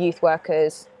 of youth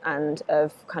workers and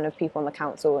of kind of people on the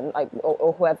council and like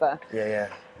or whoever.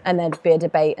 And there'd be a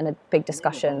debate and a big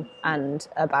discussion and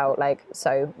about like,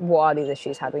 so what are these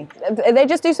issues? They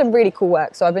just do some really cool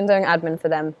work. So I've been doing admin for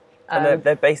them. And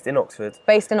they're based in Oxford.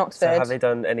 Based in Oxford. So have they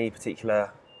done any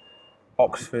particular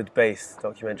Oxford-based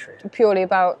documentary? Purely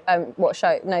about what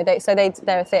show? No, they're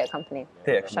a theatre company.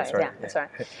 Theatre company,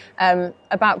 sorry.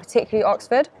 About particularly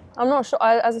Oxford. I'm not sure.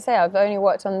 As I say, I've only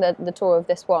worked on the tour of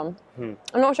this one. I'm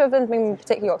not sure if there's been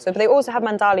particularly Oxford, but they also have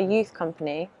Mandala Youth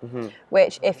Company,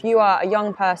 which if you are a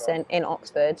young person in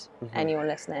Oxford, anyone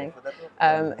listening,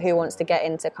 who wants to get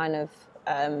into kind of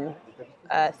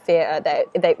theatre,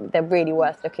 they're really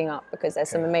worth looking up, because there's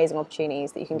some amazing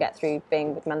opportunities that you can get through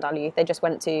being with Mandala Youth. They just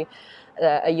went to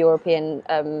a European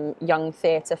Young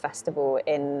Theatre Festival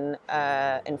in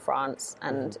France,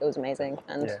 and it was amazing.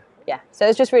 And so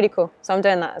it's just really cool. So I'm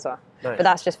doing that as well. Nice. But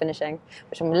that's just finishing,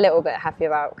 which I'm a little bit happy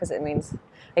about, because it means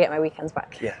I get my weekends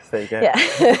back. Yes, there you go.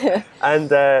 Yeah. And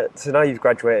so now you've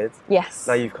graduated. Yes.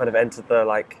 Now you've kind of entered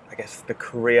the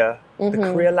career, the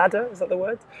career ladder. Is that the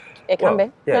word? It can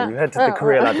be. Yeah, you've entered the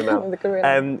career ladder now. The career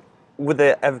ladder. Would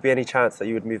there ever be any chance that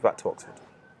you would move back to Oxford?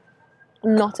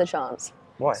 Not a chance.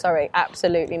 Why? Sorry,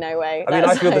 absolutely no way. I mean,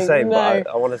 I feel the same, but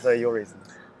I want to know your reasons.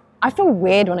 I feel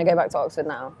weird when I go back to Oxford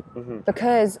now,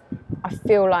 because I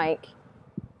feel like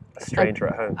a stranger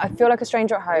at home. I feel like a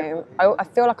stranger at home. I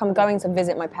feel like I'm going to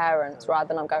visit my parents rather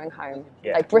than I'm going home.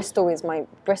 Yeah. Like Bristol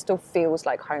feels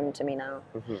like home to me now,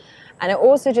 and it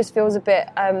also just feels a bit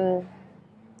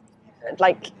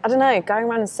like, I don't know, going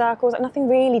around in circles. Like nothing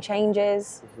really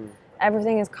changes.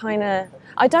 Everything is kind of.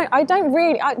 I don't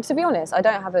really. To be honest, I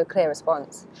don't have a clear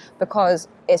response, because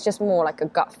it's just more like a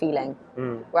gut feeling,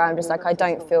 where I'm just like, I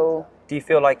don't feel. Do you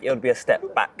feel like it would be a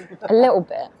step back? A little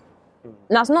bit. And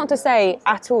that's not to say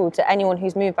at all to anyone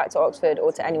who's moved back to Oxford,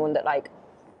 or to anyone that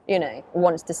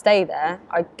wants to stay there.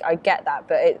 I get that,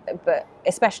 but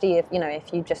especially if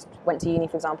you just went to uni,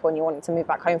 for example, and you wanted to move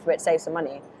back home for it, save some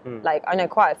money. Like, I know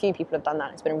quite a few people have done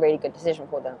that. It's been a really good decision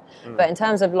for them. But in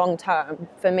terms of long term,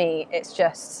 for me, it's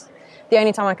just the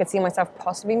only time I could see myself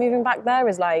possibly moving back there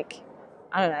is like,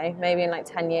 I don't know, maybe in like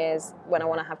 10 years when I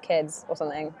want to have kids or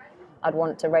something. I'd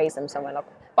want to raise them somewhere.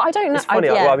 But I don't know. It's funny.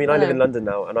 I live in London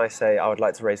now, and I say I would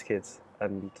like to raise kids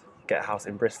and get a house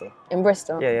in Bristol. In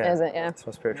Bristol? Yeah. Is it? Yeah. It's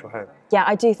my spiritual home. Yeah,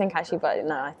 I do think actually, but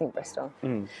no, I think Bristol.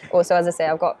 Also, as I say,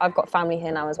 I've got family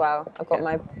here now as well. I've got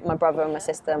my brother and my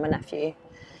sister, my nephew,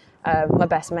 my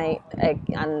best mate,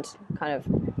 and kind of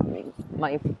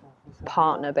my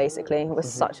partner, basically. We're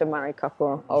such a married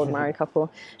couple, old married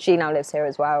couple. She now lives here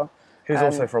as well. Who's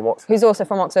also from Oxford. Who's also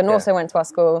from Oxford and also went to our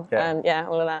school.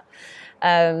 All of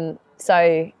that.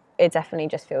 So it definitely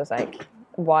just feels like,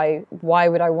 why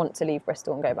would I want to leave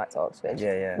Bristol and go back to Oxford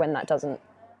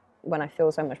when I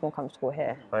feel so much more comfortable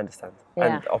here? I understand.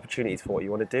 Yeah. And opportunities for what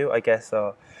you want to do, I guess,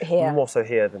 are here. More so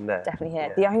here than there. Definitely here.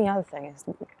 Yeah. The only other thing is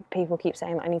people keep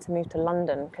saying that I need to move to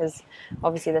London, because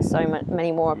obviously there's so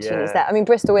many more opportunities there. I mean,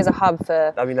 Bristol is a hub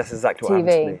for I mean, that's exactly what TV,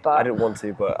 happened to me. but I didn't want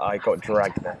to, but I got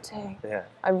dragged there. Yeah.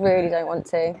 I really don't want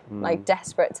to. Like,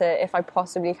 desperate to, if I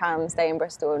possibly can, stay in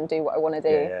Bristol and do what I want to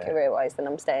do career-wise, then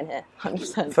I'm staying here,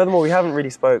 100%. Furthermore, we haven't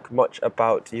really spoke much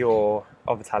about your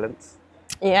other talents.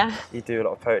 Yeah. You do a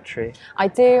lot of poetry. I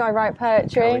do. I write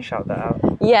poetry. Can we shout that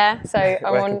out? Yeah. So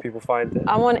where can people find it?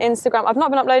 I'm on Instagram. I've not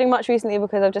been uploading much recently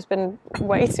because I've just been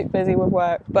way too busy with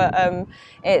work. But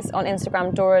it's on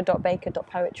Instagram,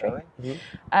 dora.baker.poetry.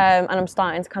 And I'm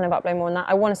starting to kind of upload more on that.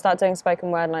 I want to start doing spoken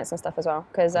word nights and stuff as well,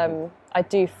 because I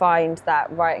do find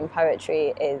that writing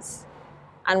poetry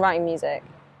and writing music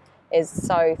is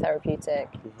so therapeutic.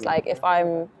 It's like, if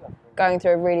I'm going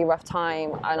through a really rough time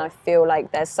and I feel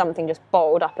like there's something just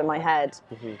bottled up in my head,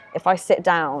 if I sit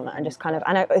down and just kind of,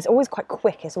 and it's always quite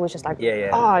quick, it's always just like,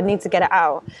 oh, I need to get it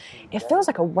out. It feels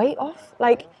like a weight off.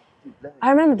 Like, I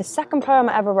remember the second poem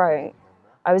I ever wrote,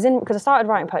 because I started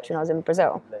writing poetry when I was in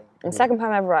Brazil. And the second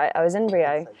poem I ever wrote, I was in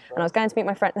Rio, and I was going to meet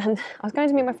my friend. And I was going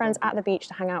to meet my friends at the beach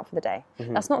to hang out for the day.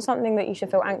 That's not something that you should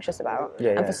feel anxious about.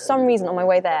 And for some reason, on my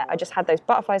way there, I just had those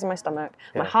butterflies in my stomach.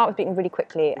 My heart was beating really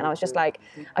quickly, and I was just like,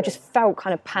 I just felt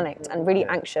kind of panicked and really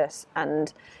anxious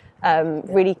and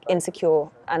really insecure.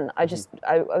 And I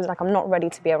was like, I'm not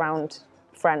ready to be around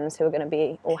friends who are going to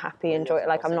be all happy, enjoy it.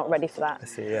 Like, I'm not ready for that. I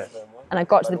see, yeah. And I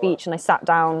got to the beach and I sat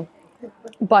down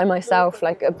by myself,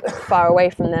 like far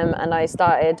away from them, and I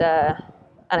started, and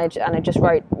I just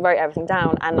wrote everything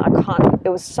down, and it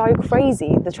was so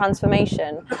crazy, the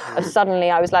transformation of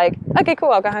suddenly I was like, okay, cool,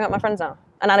 I'll go hang out with my friends now,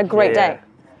 and I had a great day.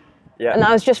 Yeah. And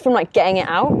that was just from like getting it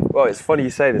out. Well, it's funny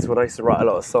you say this. When I used to write a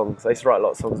lot of songs,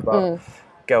 about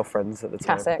girlfriends at the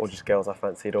time, Classic. or just girls I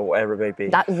fancied, or whatever it may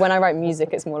be. That when I write music,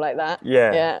 it's more like that.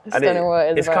 Yeah. I don't know what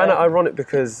it is. It's kind of ironic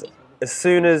because as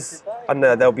soon as, I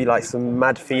know there'll be like some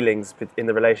mad feelings in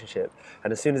the relationship,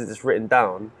 and as soon as it's written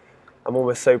down, I'm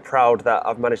almost so proud that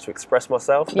I've managed to express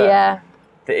myself. That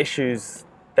the issues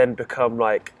then become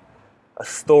like a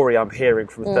story I'm hearing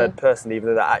from a third person, even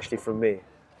though they're actually from me.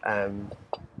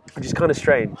 Which is kind of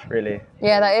strange, really.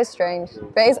 Yeah, that is strange.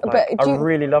 But I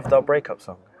really loved our breakup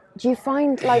song. Do you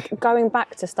find, like, going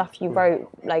back to stuff you wrote,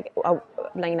 like,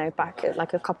 you know, back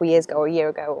like a couple years ago or a year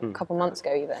ago or a couple months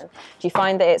ago even, do you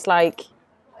find that it's like,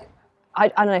 I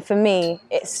don't know, for me,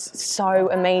 it's so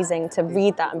amazing to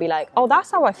read that and be like, oh,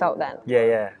 that's how I felt then.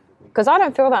 Yeah. Because I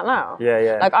don't feel that now.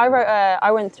 Yeah. Like,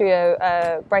 I went through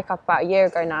a breakup about a year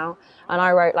ago now, and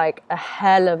I wrote like a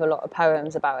hell of a lot of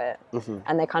poems about it,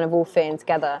 and they kind of all fit in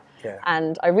together. Yeah.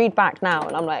 And I read back now,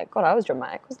 and I'm like, God, I was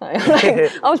dramatic, wasn't I?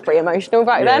 Like, I was pretty emotional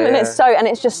back then, and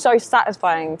it's just so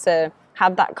satisfying to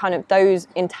have that kind of those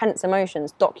intense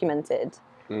emotions documented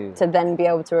to then be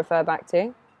able to refer back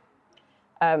to.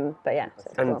 But yeah.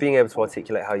 And being able to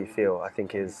articulate how you feel, I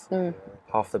think, is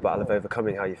half the battle of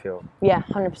overcoming how you feel. Yeah,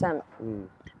 100%.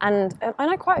 And I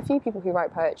know quite a few people who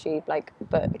write poetry, like,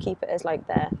 but keep it as like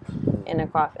their inner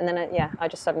craft. And then, I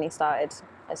just suddenly was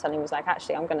like,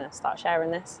 actually, I'm going to start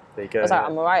sharing this. There you go. I was like,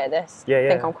 I'm all right at this. Yeah. I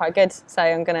think I'm quite good, so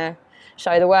I'm going to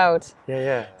show the world.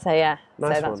 Yeah. So yeah,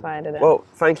 nice so that's why I did it. Well,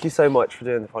 thank you so much for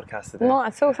doing the podcast today. Not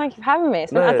at all. Thank you for having me.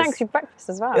 And thanks for breakfast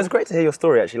as well. It was great to hear your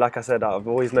story, actually. Like I said, I've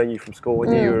always known you from school.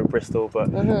 I knew you were in Bristol,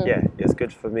 but yeah, it's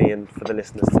good for me and for the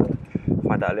listeners to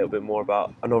find out a little bit more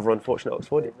about another unfortunate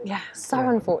Oxfordian. Yeah, so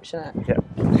unfortunate. Yeah.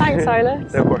 Thanks,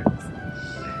 Silas. No worries.